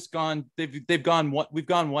like just gone. We've gone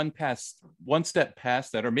one step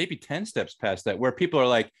past that, or maybe 10 steps past that, where people are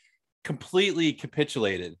like completely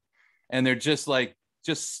capitulated, and they're just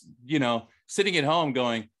you know, sitting at home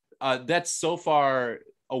going, that's so far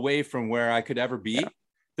away from where I could ever be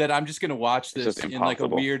that I'm just going to watch this in like a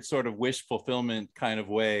weird sort of wish fulfillment kind of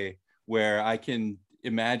way, where I can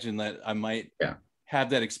imagine that I might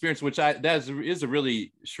have that experience, which that is a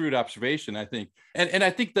really shrewd observation, I think. And I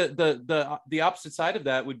think the opposite side of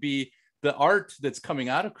that would be the art that's coming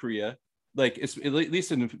out of Korea, like at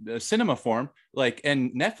least in cinema form, like,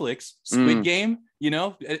 and Netflix, Squid Game, you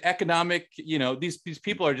know, economic, you know, these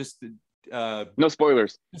people are just no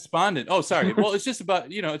spoilers, despondent. Oh, sorry. Well, it's just about,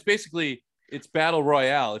 you know, it's basically, it's battle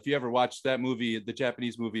royale. If you ever watched that movie, the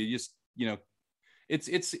Japanese movie, just, you know,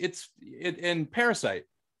 it's and Parasite,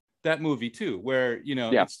 that movie too, where, you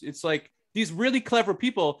know, it's like these really clever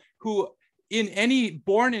people who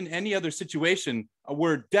born in any other situation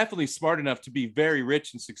were definitely smart enough to be very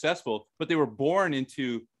rich and successful, but they were born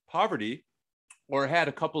into poverty or had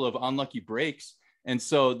a couple of unlucky breaks. And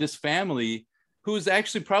so this family, who's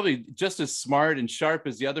actually probably just as smart and sharp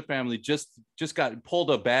as the other family, just got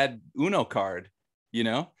pulled a bad Uno card, you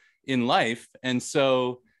know, in life. And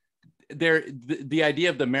so the idea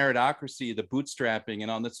of the meritocracy, the bootstrapping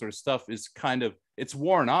and all that sort of stuff is kind of, it's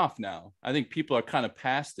worn off now. I think people are kind of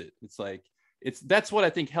past it. It's like, that's what I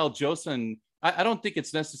think held Joseon. I don't think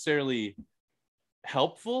it's necessarily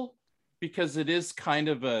helpful, because it is kind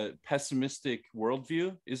of a pessimistic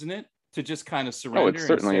worldview, isn't it? To just kind of surrender. Oh, it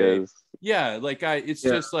certainly is. Yeah, like it's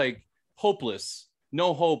just like hopeless,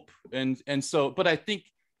 no hope, and so. But I think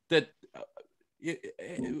that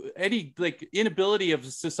any like inability of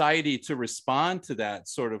society to respond to that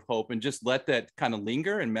sort of hope and just let that kind of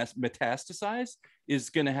linger and metastasize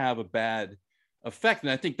is going to have a bad effect.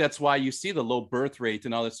 And I think that's why you see the low birth rate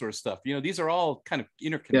and all that sort of stuff. You know, these are all kind of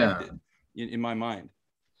interconnected in my mind.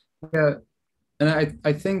 Yeah, and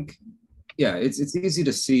I think, it's easy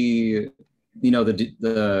to see, you know,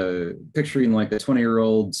 the picturing like the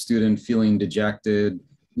 20-year-old student feeling dejected,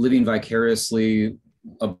 living vicariously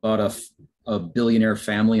about a billionaire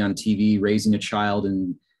family on TV, raising a child,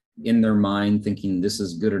 and in their mind thinking this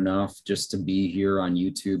is good enough just to be here on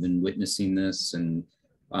YouTube and witnessing this and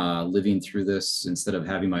living through this instead of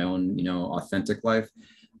having my own, you know, authentic life.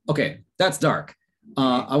 Okay, that's dark.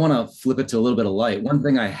 I want to flip it to a little bit of light. One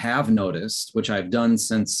thing I have noticed, which I've done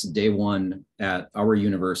since day one at our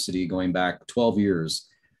university, going back 12 years,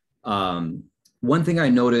 one thing I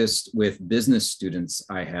noticed with business students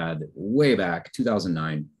I had way back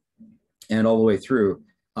 2009 and all the way through,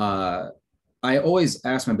 I always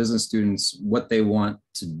ask my business students what they want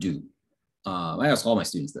to do. I ask all my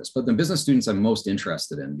students this, but the business students I'm most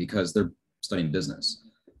interested in, because they're studying business.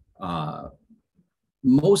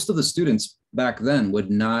 Most of the students back then would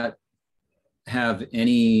not have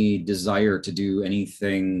any desire to do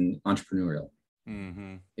anything entrepreneurial.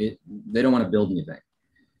 Mm-hmm. They don't want to build anything.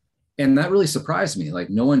 And that really surprised me. Like,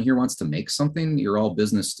 no one here wants to make something. You're all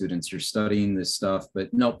business students. You're studying this stuff,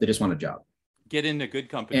 but nope, they just want a job. Get in a good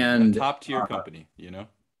company, and a top tier company, you know,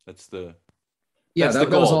 that's the goal. That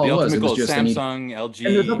was all the it was. Ultimate It was goal. just Samsung, LG,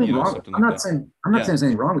 there's nothing you know, wrong. something I'm like not that. saying there's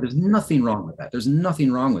anything wrong with it. There's nothing wrong with that. There's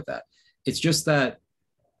nothing wrong with that. It's just that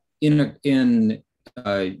in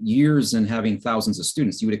years and having thousands of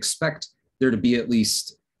students, you would expect there to be at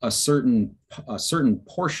least a certain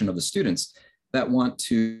portion of the students that want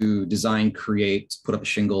to design, create, put up a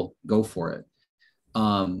shingle, go for it.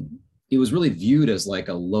 It was really viewed as like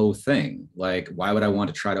a low thing. Like, why would I want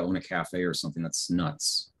to try to own a cafe or something? That's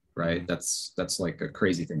nuts, right? That's like a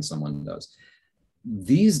crazy thing someone does.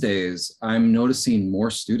 These days, I'm noticing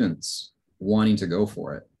more students wanting to go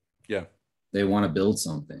for it. Yeah. They want to build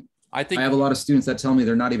something. I have a lot of students that tell me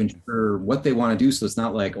they're not even sure what they want to do. So it's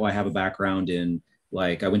not like, oh, I have a background in,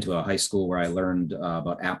 like, I went to a high school where I learned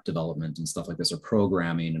about app development and stuff like this, or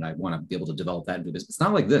programming, and I want to be able to develop that into this. It's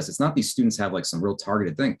not like this. It's not these students have like some real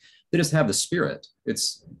targeted thing. They just have the spirit.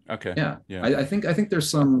 It's okay. Yeah. I think there's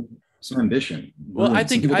some ambition. Well, I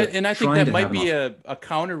think that might be a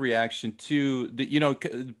counter reaction to the, you know,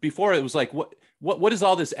 before it was like, what is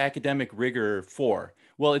all this academic rigor for?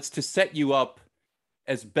 Well, it's to set you up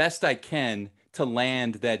as best I can to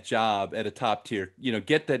land that job at a top tier, you know,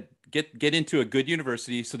 get get into a good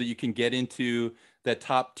university so that you can get into that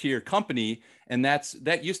top tier company. And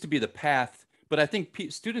that used to be the path. But I think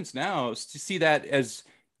students now see that as,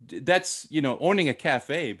 that's, you know, owning a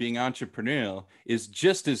cafe, being entrepreneurial is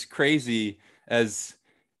just as crazy as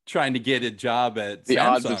trying to get a job at the Samsung.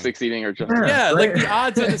 Odds of succeeding are just right. Like the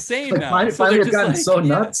odds are the same now. So they're just gotten like, so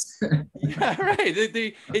nuts. Yeah, right.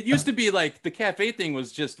 It used to be like the cafe thing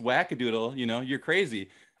was just wackadoodle. You know, you're crazy.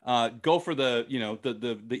 Go for the, you know,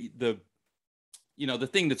 the you know, the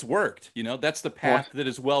thing that's worked. You know, that's the path that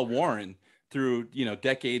is well worn through, you know,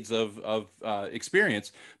 decades of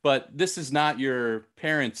experience. But this is not your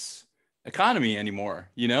parents' economy anymore.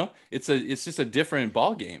 You know, it's just a different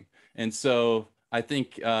ball game. And so I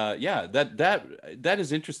think, that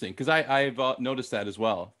is interesting, because I've noticed that as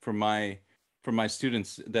well from my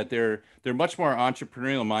students, that they're much more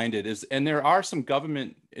entrepreneurial minded. And there are some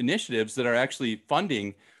government initiatives that are actually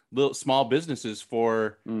funding little small businesses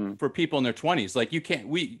for people in their 20s. Like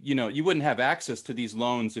you wouldn't have access to these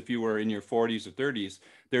loans if you were in your 40s or 30s.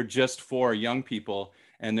 They're just for young people,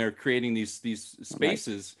 and they're creating these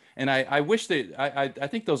spaces. And I wish that I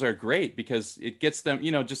think those are great, because it gets them,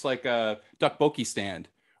 you know, just like a duck poke stand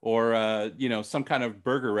or you know, some kind of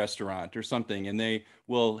burger restaurant or something, and they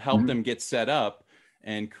will help them get set up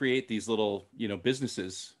and create these little, you know,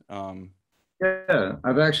 businesses. Yeah,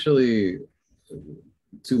 I've actually,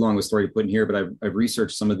 too long of a story to put in here, but I've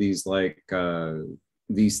researched some of these, like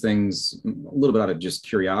these things a little bit out of just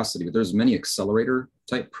curiosity. But there's many accelerator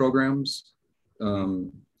type programs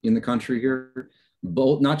in the country here,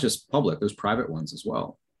 both, not just public, there's private ones as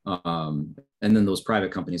well. And then those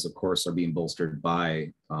private companies, of course, are being bolstered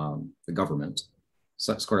by the government.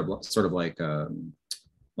 So it's sort of like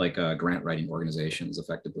grant writing organizations,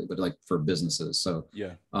 effectively, but like for businesses. So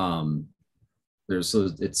yeah.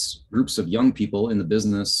 It's groups of young people in the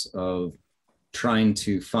business of trying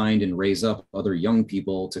to find and raise up other young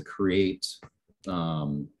people to create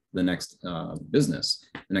the next business,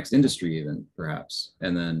 the next industry, even perhaps.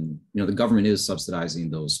 And then, you know, the government is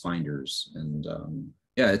subsidizing those finders. And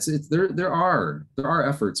there are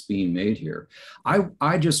efforts being made here.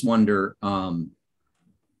 I just wonder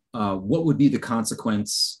what would be the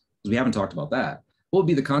consequence, because we haven't talked about that. What would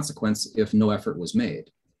be the consequence if no effort was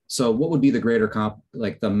made? So what would be the greater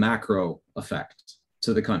like the macro effect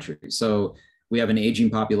to the country? So we have an aging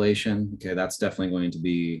population. Okay, that's definitely going to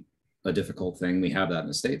be a difficult thing. We have that in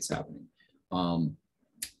the States happening.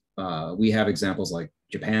 We have examples like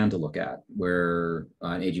Japan to look at, where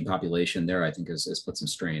an aging population there, I think, has put some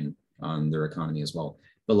strain on their economy as well.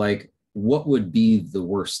 But like, what would be the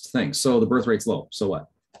worst thing? So the birth rate's low. So what?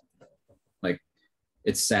 Like,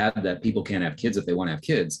 it's sad that people can't have kids if they want to have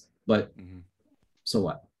kids, but so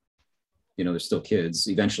what? You know, there's still kids.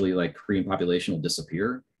 Eventually, like, Korean population will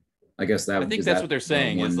disappear. I guess that. I think that's what they're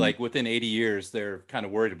saying is like within 80 years, they're kind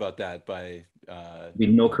of worried about that by.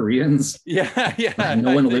 No Koreans. Yeah.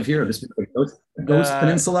 No one live here. This ghost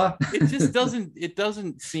peninsula. It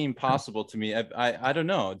doesn't seem possible to me. I don't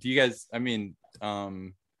know. Do you guys? I mean,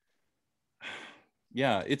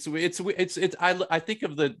 yeah. It's. I think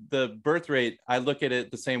of the birth rate. I look at it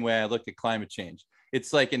the same way I look at climate change.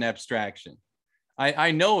 It's like an abstraction.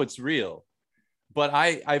 I know it's real, but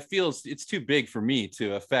I feel it's too big for me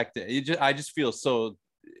to affect it. I just feel so,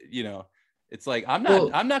 you know, it's like I'm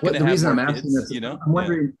not going to have more kids, this, you know.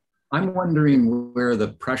 I'm wondering where the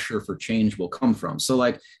pressure for change will come from. So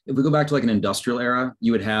like, if we go back to like an industrial era,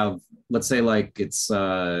 you would have, let's say like it's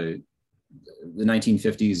the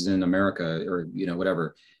 1950s in America, or, you know,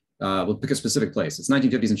 whatever. We'll pick a specific place. It's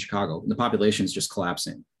 1950s in Chicago, and the population is just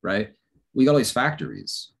collapsing, right? We got all these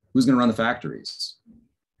factories. Who's going to run the factories?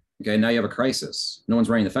 Okay, now you have a crisis. No one's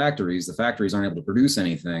running the factories. The factories aren't able to produce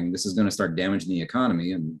anything. This is going to start damaging the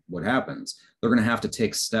economy. And what happens? They're going to have to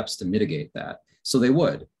take steps to mitigate that. So they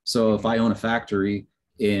would. So if I own a factory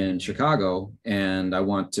in Chicago and I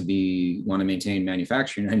want to maintain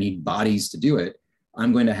manufacturing, I need bodies to do it.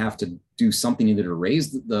 I'm going to have to do something either to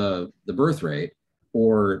raise the birth rate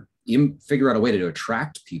or figure out a way to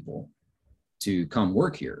attract people to come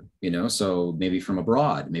work here, so maybe from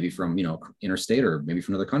abroad, maybe from, interstate, or maybe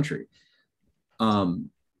from another country.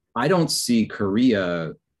 I don't see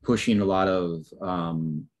Korea pushing a lot of, at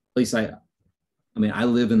least I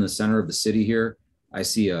live in the center of the city here. I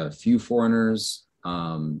see a few foreigners.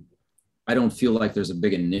 I don't feel like there's a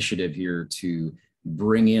big initiative here to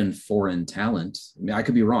bring in foreign talent. I mean, I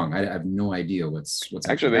could be wrong. I have no idea what's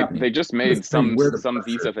actually happening. They just made some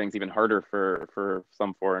visa things even harder for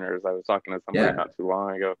some foreigners. I was talking to somebody not too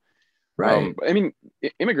long ago. Right. I mean,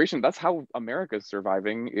 immigration, that's how America's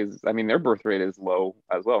surviving their birth rate is low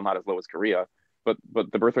as well, not as low as Korea, but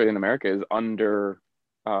the birth rate in America is under,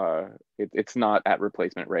 it's not at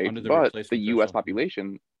replacement rate, but the US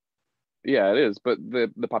population, yeah, it is. But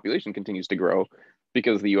the population continues to grow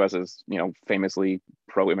because the US is, famously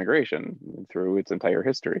pro-immigration through its entire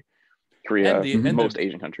history. Korea, most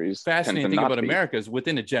Asian countries. Fascinating thing about America is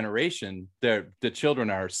within a generation, the children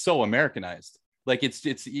are so Americanized. Like it's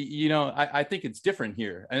I think it's different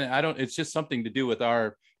here, and it's just something to do with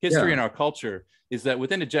our history and our culture. Is that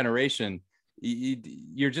within a generation,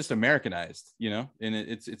 you're just Americanized, and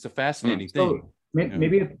it's a fascinating thing. So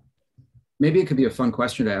maybe it could be a fun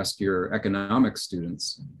question to ask your economics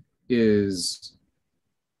students. Is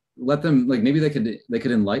let them, like, maybe they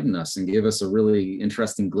could enlighten us and give us a really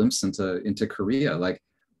interesting glimpse into Korea. Like,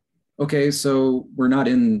 okay, so we're not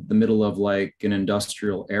in the middle of like an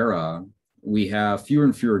industrial era. We have fewer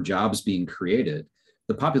and fewer jobs being created.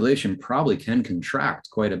 The population probably can contract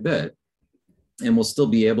quite a bit, and we'll still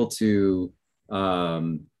be able to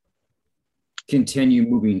continue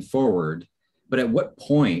moving forward. But at what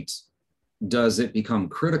point does it become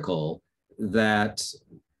critical that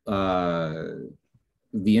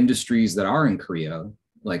the industries that are in Korea,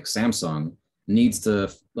 like Samsung, needs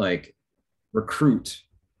to like recruit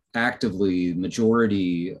actively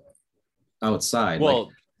majority outside? Well,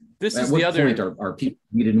 like, this is the other. At what point are people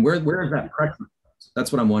needed, and where is that pressure?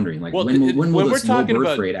 That's what I'm wondering. Like, well, when will this low birth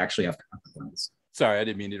about, rate actually have consequences? Sorry, I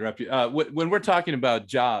didn't mean to interrupt you. When we're talking about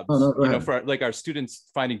jobs, for like our students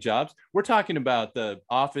finding jobs, we're talking about the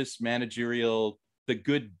office managerial, the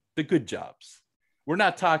good jobs. We're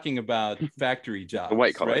not talking about factory jobs, the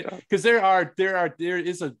white collar, right? Because there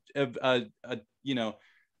is a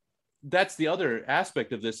that's the other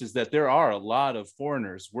aspect of this, is that there are a lot of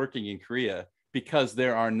foreigners working in Korea because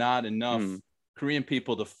there are not enough Korean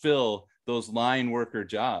people to fill those line worker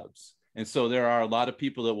jobs. And so there are a lot of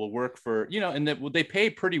people that will work for, and that they pay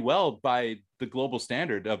pretty well by the global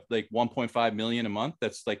standard of like 1.5 million a month.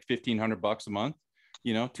 That's like $1,500 a month.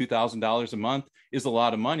 $2,000 a month is a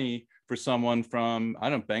lot of money for someone from, I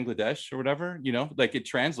don't know, Bangladesh or whatever. Like it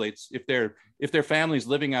translates. If their family's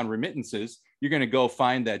living on remittances, you're going to go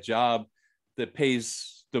find that job that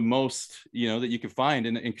pays the most, that you can find.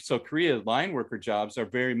 And so Korea line worker jobs are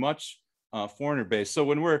very much foreigner based. So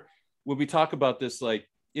when we talk about this, like,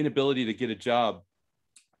 inability to get a job,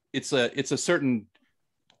 it's a certain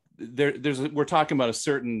we're talking about a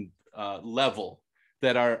certain level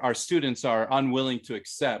that our students are unwilling to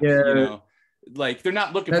accept. Like they're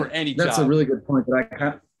not looking for any job. That's a really good point.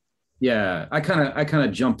 But I kind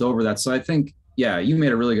of jumped over that. So I think, you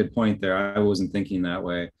made a really good point there. I wasn't thinking that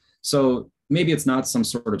way. So maybe it's not some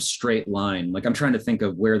sort of straight line. Like I'm trying to think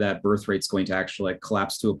of where that birth rate's going to actually like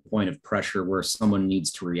collapse to a point of pressure where someone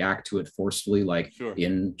needs to react to it forcefully, like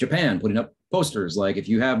in Japan, putting up posters like, if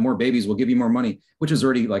you have more babies, we'll give you more money, which is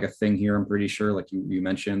already like a thing here. I'm pretty sure, like you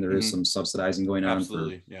mentioned, there is some subsidizing going on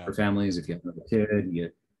for families. If you have another kid, you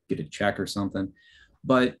get a check or something.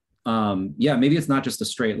 But maybe it's not just a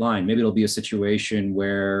straight line. Maybe it'll be a situation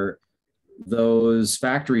where those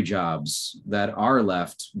factory jobs that are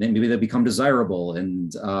left, maybe they become desirable,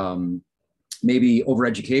 and maybe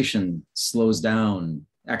overeducation slows down,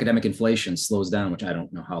 academic inflation slows down, which I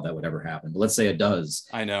don't know how that would ever happen, but let's say it does.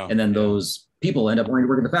 I know. And then those people end up wanting to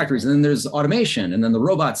work in the factories, and then there's automation, and then the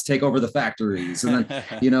robots take over the factories, and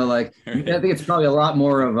then like I think it's probably a lot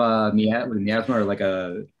more of a miasma, or like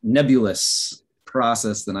a nebulous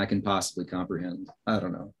process than I can possibly comprehend. I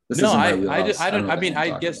don't know.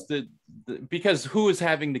 I guess because who is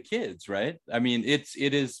having the kids, right? I mean, it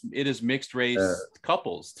is mixed race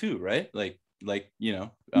couples too, right?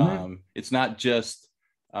 It's not just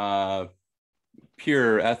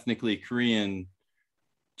pure ethnically Korean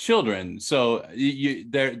children. So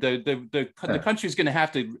the country's going to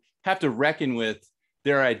have to reckon with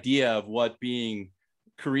their idea of what being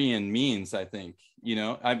Korean means. I think,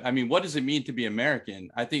 I mean, what does it mean to be American?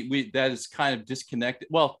 I think that is kind of disconnected.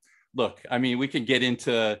 Well, look, I mean, we could get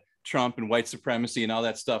into Trump and white supremacy and all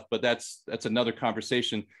that stuff, but that's another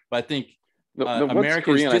conversation. But I think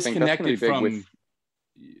America is disconnected from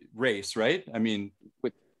race, right? I mean,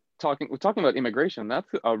 with talking about immigration, that's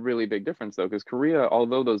a really big difference though, because Korea,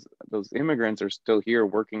 although those immigrants are still here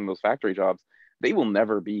working those factory jobs, they will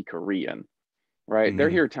never be Korean, right? Mm-hmm. They're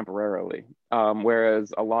here temporarily,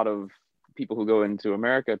 whereas a lot of people who go into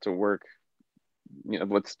America to work,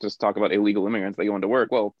 let's just talk about illegal immigrants. They go into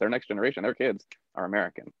work, well, their next generation, their kids are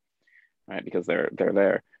American, right? Because they're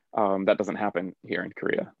there. That doesn't happen here in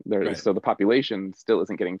Korea. Right. So the population still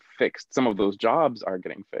isn't getting fixed. Some of those jobs are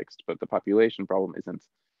getting fixed, but the population problem isn't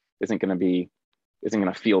going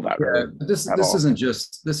to feel that. Yeah, this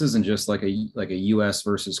isn't just like a U.S.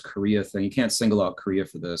 versus Korea thing. You can't single out Korea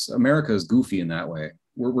for this. America is goofy in that way.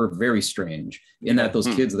 We're very strange in that those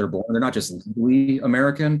kids that are born, they're not just legally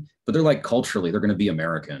American, but they're like culturally, they're going to be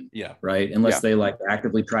American. Yeah. Right. Unless they like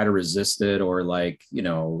actively try to resist it, or like, you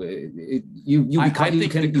can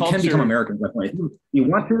become American. If you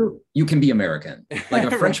want to, you can be American. Like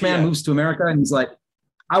a French man moves to America and he's like,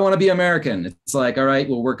 I want to be American. It's like, all right,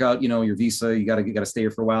 we'll work out, your visa. You got to stay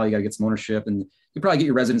here for a while. You got to get some ownership, and you probably get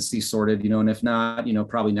your residency sorted, and if not,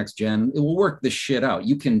 probably next gen, it will work this shit out.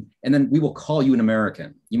 You can, and then we will call you an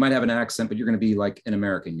American. You might have an accent, but you're going to be like an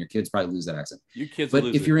American. Your kids probably lose that accent. Your kids but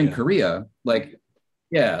if you're in Korea, like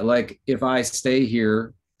if I stay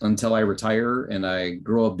here until I retire and I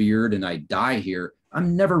grow a beard and I die here,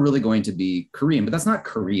 I'm never really going to be Korean. But that's not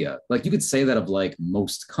Korea. Like you could say that of like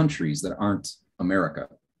most countries that aren't America.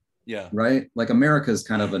 Yeah. Right. Like America is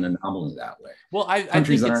kind of an anomaly that way. Well,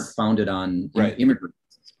 countries that aren't founded on immigrants.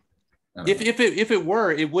 If it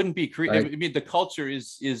were, it wouldn't be Korea. Right. I mean, the culture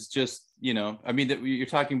is just, I mean, that you're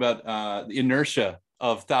talking about the inertia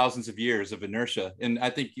of thousands of years of inertia. And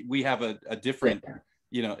I think we have a different,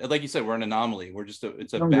 like you said, we're an anomaly. We're just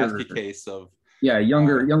it's a basket case of. Yeah,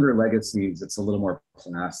 younger legacies. It's a little more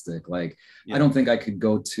plastic. Like I don't think I could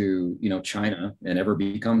go to China and ever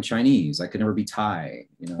become Chinese. I could never be Thai.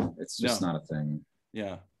 It's just not a thing.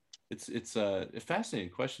 Yeah, it's a fascinating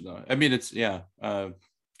question though. I mean, it's I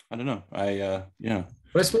don't know. But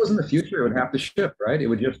I suppose in the future it would have to shift, right?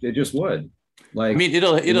 It just would. Like I mean,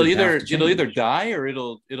 it'll either die or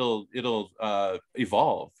it'll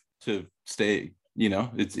evolve to stay.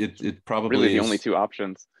 It's probably really the only two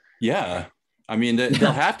options. Yeah. I mean,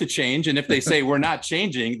 they'll have to change, and if they say we're not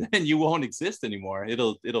changing, then you won't exist anymore.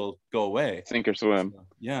 It'll go away. Sink or swim. So,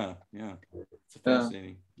 yeah. It's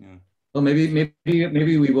fascinating. Yeah. Well, maybe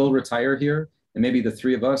we will retire here, and maybe the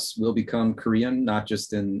three of us will become Korean, not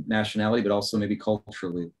just in nationality, but also maybe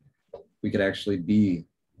culturally. We could actually be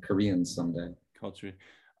Korean someday. Culturally,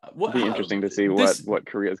 it'd be interesting to see what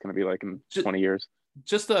Korea is going to be like in 20 years.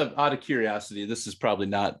 Just out of curiosity, this is probably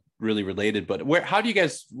not really related, but how do you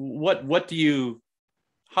guys,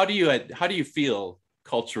 how do you feel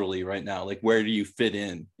culturally right now? Like, where do you fit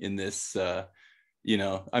in this, I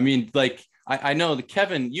mean, like, I know that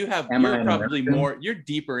Kevin, you're probably you're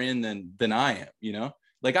deeper in than I am,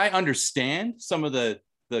 like I understand some of the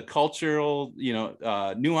cultural,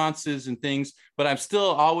 nuances and things, but I'm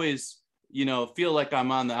still always, feel like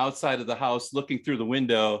I'm on the outside of the house looking through the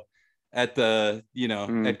window at the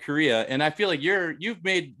at Korea, and I feel like you've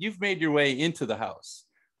made your way into the house.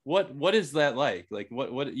 What is that like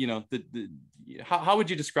what how would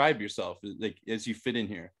you describe yourself, like, as you fit in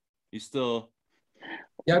here? You still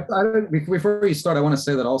before you start, I want to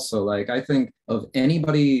say that also, like, I think of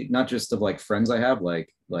anybody, not just of like friends I have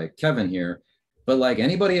like Kevin here, but like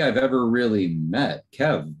anybody I've ever really met.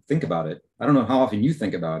 Kev, think about it. I don't know how often you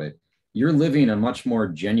think about it. You're living a much more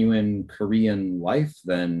genuine Korean life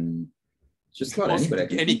than just about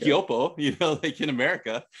anybody. Any Gyopo, like in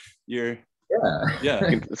America, you're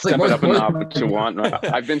step it up a notch to want.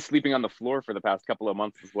 I've been sleeping on the floor for the past couple of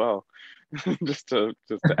months as well, just to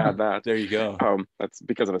add that. There you go. That's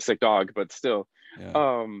because of a sick dog, but still,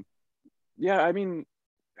 I mean,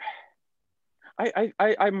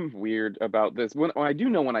 I'm weird about this. When I do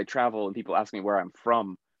know when I travel and people ask me where I'm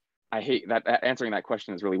from, I hate that answering that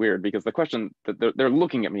question is really weird, because the question that they're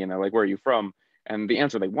looking at me and they're like, where are you from? And the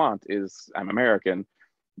answer they want is I'm American,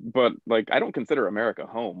 but like, I don't consider America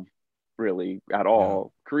home really at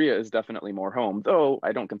all. Korea is definitely more home, though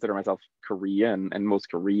I don't consider myself Korean, and most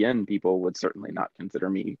Korean people would certainly not consider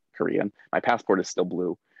me Korean. My passport is still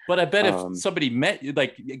blue. But I bet if somebody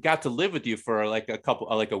got to live with you for like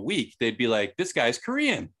a week, they'd be like, this guy's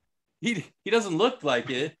Korean. he doesn't look like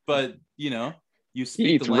it, but you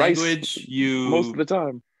speak the rice language. You most of the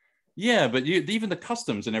time. Yeah, but even the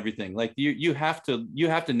customs and everything, like you have to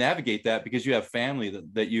navigate that because you have family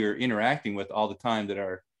that you're interacting with all the time that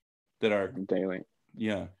are daily.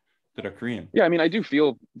 Yeah, that are Korean. Yeah, I mean, I do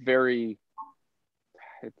feel very.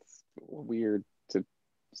 It's weird to.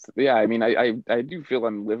 Yeah, I mean, I do feel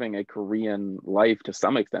I'm living a Korean life to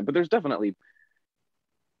some extent, but there's definitely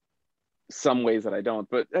some ways that I don't.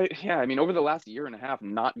 But yeah, I mean, over the last year and a half,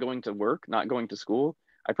 not going to work, not going to school,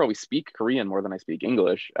 I probably speak Korean more than I speak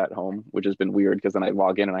English at home, which has been weird because then I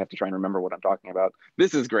log in and I have to try and remember what I'm talking about.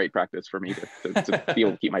 This is great practice for me to be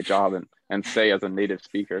able to keep my job and say as a native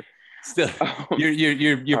speaker. Still,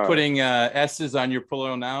 you're putting S's on your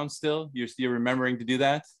plural nouns still? You're still remembering to do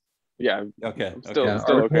that? Yeah. Okay. Still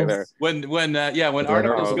okay. Okay there. When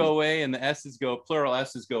articles go away and the S's go, plural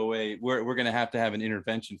S's go away, we're gonna have to have an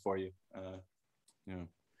intervention for you.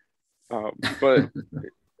 But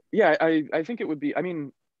yeah, I think it would be. I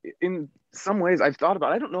mean, in some ways, I've thought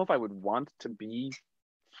about. I don't know if I would want to be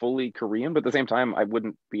fully Korean, but at the same time, I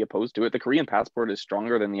wouldn't be opposed to it. The Korean passport is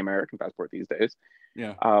stronger than the American passport these days.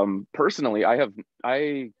 Yeah. Personally,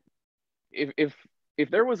 if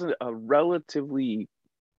there was a relatively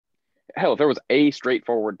if there was a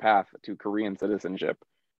straightforward path to Korean citizenship,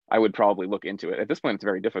 I would probably look into it. At this point, it's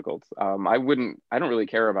very difficult. I don't really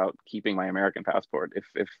care about keeping my American passport.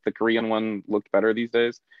 If the Korean one looked better these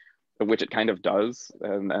days, which it kind of does,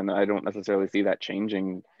 and I don't necessarily see that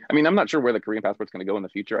changing. I mean, I'm not sure where the Korean passport's going to go in the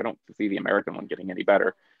future. I don't see the American one getting any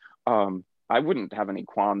better. I wouldn't have any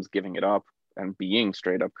qualms giving it up and being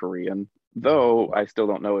straight up Korean, though I still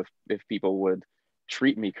don't know if people would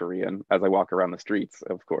treat me Korean as I walk around the streets,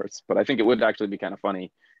 of course. But I think it would actually be kind of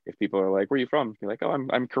funny if people are like, "Where are you from?" You're like, "Oh,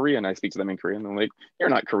 I'm Korean." I speak to them in Korean. I'm like, "You're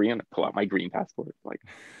not Korean." I pull out my green passport. I'm like,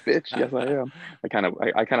 "Bitch, yes I am." I kind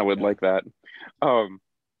of would like that.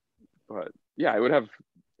 But yeah, I would have.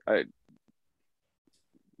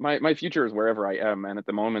 My future is wherever I am, and at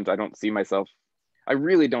the moment, I don't see myself. I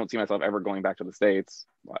really don't see myself ever going back to the States.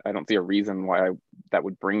 I don't see a reason why that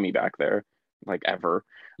would bring me back there, like ever.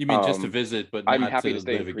 You mean just to visit, but I'm not happy to to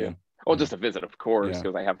stay live again? Oh, just a visit, of course,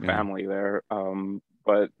 because I have family there.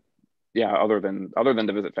 But yeah, other than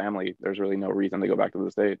to visit family, there's really no reason to go back to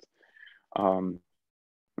the States.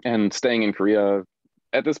 And staying in Korea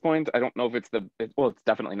at this point, I don't know if it's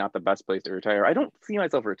definitely not the best place to retire. I don't see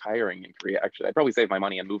myself retiring in Korea, actually. I'd probably save my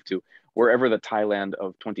money and move to wherever the Thailand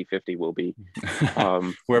of 2050 will be.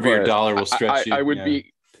 Wherever your dollar will stretch you. I would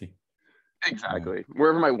be. Exactly.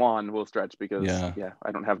 Wherever my wand will stretch, because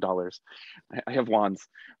I don't have dollars. I have wands.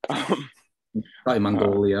 Probably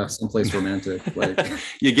Mongolia, someplace romantic. Like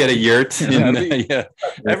you get a yurt.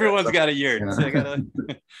 Everyone's got a yurt.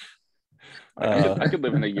 Yeah. I could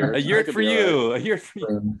live in a yurt. A yurt for you. A yurt for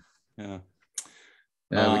you. Yeah.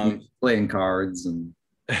 Yeah, we can be playing cards and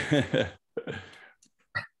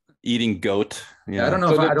eating goat. Yeah, I don't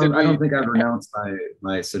know. I don't think I'd renounce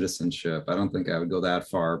my citizenship. I don't think I would go that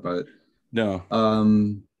far, but no.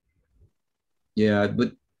 Yeah,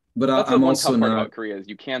 but that's I'm the one also tough part not. about Korea is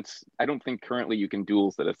you can't. I don't think currently you can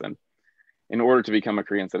dual citizen. In order to become a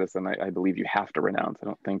Korean citizen, I believe you have to renounce. I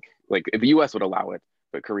don't think the U.S. would allow it,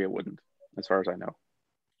 but Korea wouldn't, as far as I know.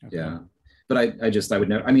 Okay. Yeah, but I would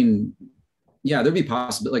never. I mean, yeah, there'd be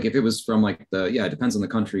possible. Like if it was from it depends on the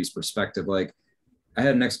country's perspective. Like I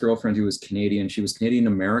had an ex-girlfriend who was Canadian. She was Canadian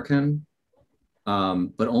American,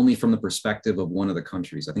 but only from the perspective of one of the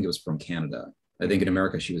countries. I think it was from Canada. I think in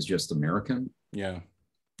America she was just American. Yeah,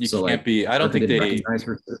 you can't be. I don't think they recognize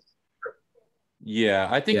her. Yeah,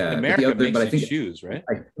 I think America makes you choose, right?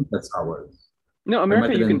 I think that's how it was. No,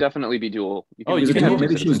 America, you can definitely be dual.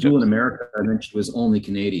 Maybe she was dual in America, and then she was only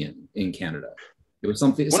Canadian in Canada. It was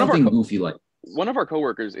something goofy like. One of our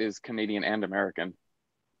coworkers is Canadian and American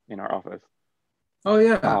in our office. Oh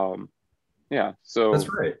yeah. Yeah. So that's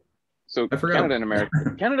right. So Canada and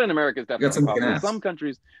America is definitely possible.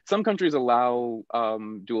 Some countries allow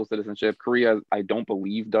dual citizenship. Korea, I don't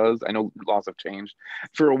believe does. I know laws have changed.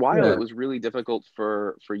 For a while, it was really difficult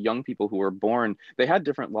for young people who were born. They had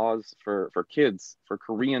different laws for kids, for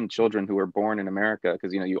Korean children who were born in America,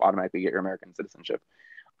 because you automatically get your American citizenship.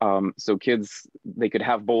 So kids, they could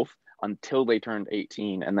have both until they turned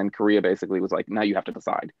 18, and then Korea basically was like, now you have to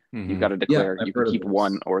decide. You've got to declare. You can keep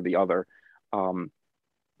one or the other.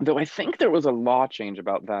 Though I think there was a law change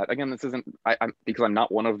about that. Again, this isn't because I'm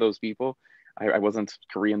not one of those people. I wasn't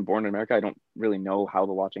Korean born in America. I don't really know how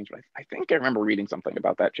the law changed, but I think I remember reading something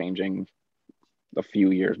about that changing a few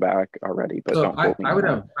years back already. But so I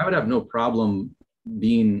would have no problem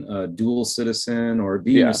being a dual citizen or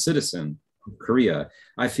being a citizen. Korea.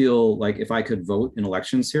 I feel like if I could vote in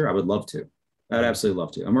elections here, I would love to. I'd absolutely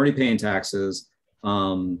love to. I'm already paying taxes.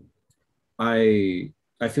 Um, I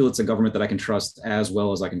feel it's a government that I can trust as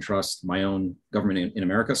well as I can trust my own government in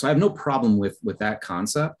America. So I have no problem with that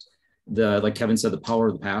concept. The like Kevin said, the power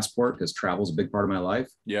of the passport, because travel is a big part of my life.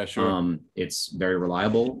 Yeah, sure. It's very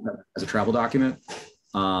reliable as a travel document.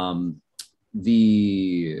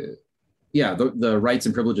 The the rights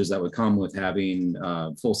and privileges that would come with having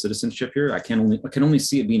full citizenship here, I can only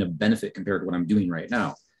see it being a benefit compared to what I'm doing right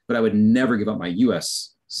now. But I would never give up my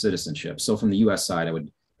U.S. citizenship. So from the U.S. side, it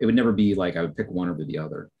would never be like I would pick one over the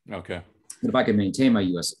other. Okay. But if I could maintain my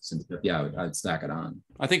U.S. citizenship, yeah, I'd stack it on.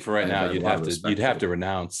 I think for right now, you'd have to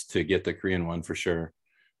renounce to get the Korean one for sure.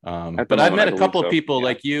 But I've met a couple of people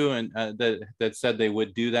like you and that said they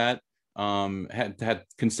would do that. Had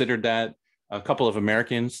considered that. A couple of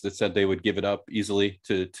Americans that said they would give it up easily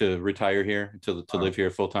to retire here, to live here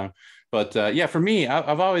full time. But yeah, for me,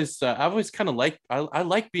 I've always kind of liked, I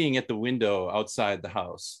like being at the window outside the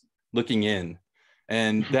house looking in,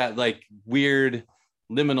 and that like weird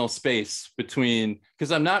liminal space between,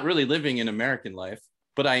 because I'm not really living in American life,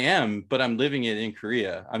 but I'm living it in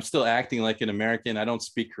Korea. I'm still acting like an American. I don't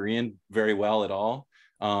speak Korean very well at all,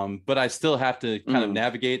 but I still have to kind of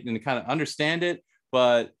navigate and kind of understand it.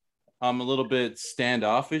 But I'm a little bit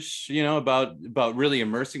standoffish, about really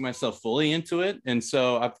immersing myself fully into it. And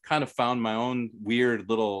so I've kind of found my own weird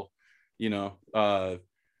little, my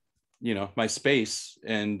space,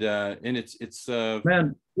 and it's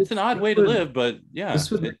man, it's an odd way to live, but yeah. This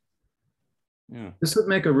would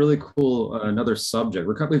make a really cool another subject.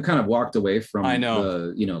 We've kind of walked away from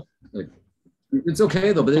it's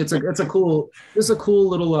okay though, but it's a cool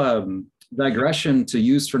little digression to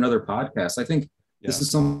use for another podcast. I think this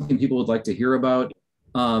is something people would like to hear about.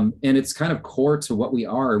 And it's kind of core to what we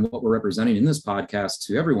are and what we're representing in this podcast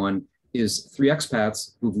to everyone is three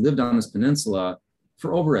expats who've lived on this peninsula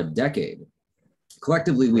for over a decade.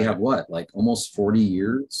 Collectively, we have like almost 40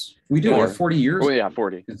 years. We do have 40 years. Oh yeah,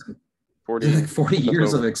 40. 40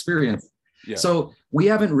 years of experience. Yeah. So we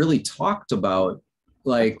haven't really talked about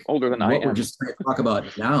like older than what we're just going to talk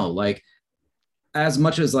about now. Like, as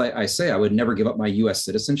much as I say I would never give up my U.S.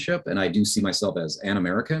 citizenship, and I do see myself as an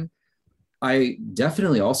American, I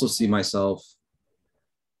definitely also see myself,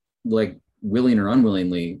 like willing or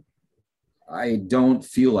unwillingly, I don't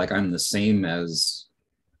feel like I'm the same as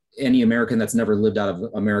any American that's never lived out of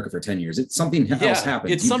America for 10 years. It's something else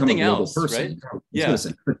happened. It's something else, person, right? Yeah. It's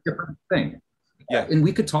a different thing. Yeah. And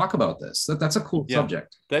we could talk about this. That's a cool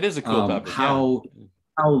subject. That is a cool topic. How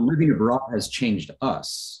living abroad has changed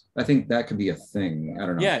us. I think that could be a thing. I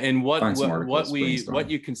don't know. Yeah, and what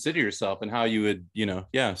you consider yourself and how you would,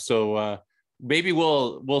 So maybe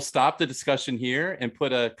we'll stop the discussion here and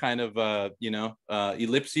put a kind of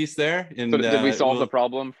ellipses there. And so did we solve the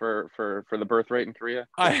problem for the birth rate in Korea?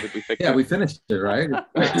 Did we fix it? We finished it, right?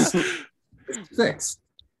 It's fixed.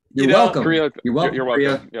 You're welcome. Korea, you're welcome. You're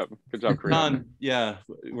welcome. Yep. Good job, Korea.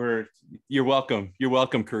 You're welcome. You're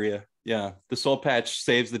welcome, Korea. Yeah, the Soul Patch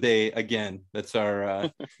saves the day again. That's our,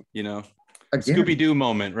 Scooby-Doo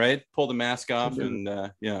moment, right? Pull the mask off and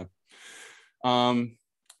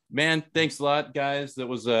man, thanks a lot, guys. That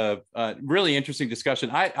was a really interesting discussion.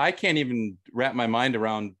 I can't even wrap my mind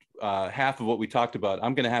around half of what we talked about.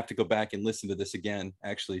 I'm going to have to go back and listen to this again,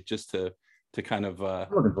 actually, just to kind of I'm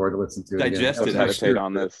looking forward to listening to it digest it. Meditate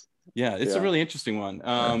on this. Yeah, it's a really interesting one.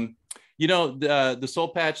 The Soul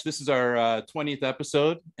Patch, this is our 20th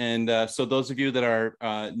episode. And so those of you that are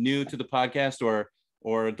new to the podcast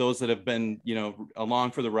or those that have been,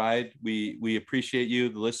 along for the ride, we appreciate you,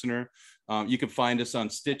 the listener. You can find us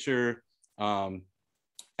on Stitcher,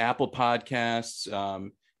 Apple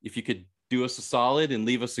Podcasts. If you could do us a solid and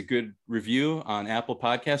leave us a good review on Apple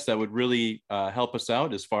Podcasts, that would really help us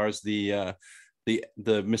out as far as the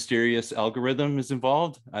mysterious algorithm is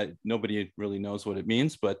involved. Nobody really knows what it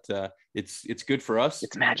means, but it's good for us.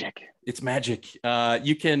 It's magic. It's magic.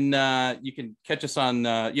 You can catch us on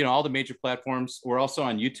all the major platforms. We're also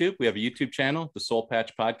on YouTube. We have a YouTube channel, the Soul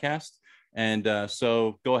Patch Podcast, and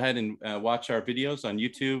so go ahead and watch our videos on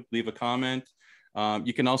YouTube. Leave a comment.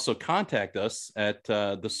 You can also contact us at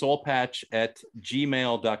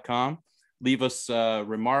thesoulpatch@gmail.com. Leave us a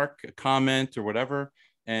remark, a comment, or whatever.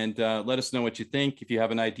 And let us know what you think. If you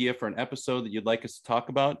have an idea for an episode that you'd like us to talk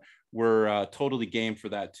about, we're totally game for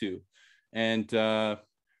that too. And I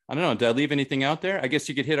don't know, did I leave anything out there? I guess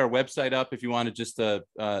you could hit our website up if you want to just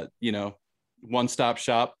one-stop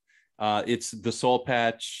shop. It's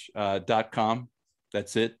thesoulpatch.com.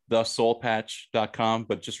 That's it, thesoulpatch.com.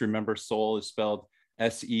 But just remember, soul is spelled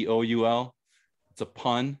SEOUL. It's a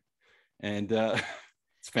pun. And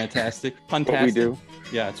It's fantastic. Puntastic. What we do.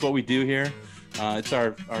 Yeah, it's what we do here. It's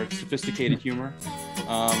our sophisticated humor.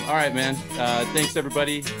 All right, man. Thanks,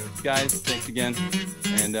 everybody. Guys, thanks again.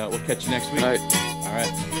 And we'll catch you next week. All right. All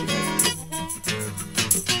right.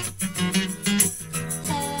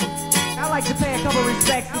 I'd like to pay a couple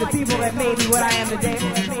respects to the people that made me what I am today.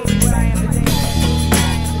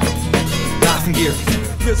 Nothing gear.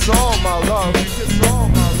 It's all my love. It's all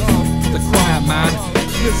my love. The quiet man.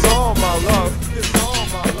 It's all my love. It's all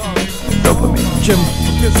my love. Dopamine. Jim.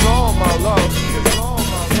 It's all my love. It's all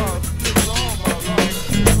my love. It's all my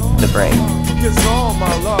love. The brain. It's all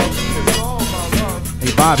my love. It's all my love.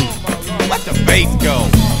 Hey, Bobby. Let the bass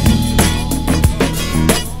go.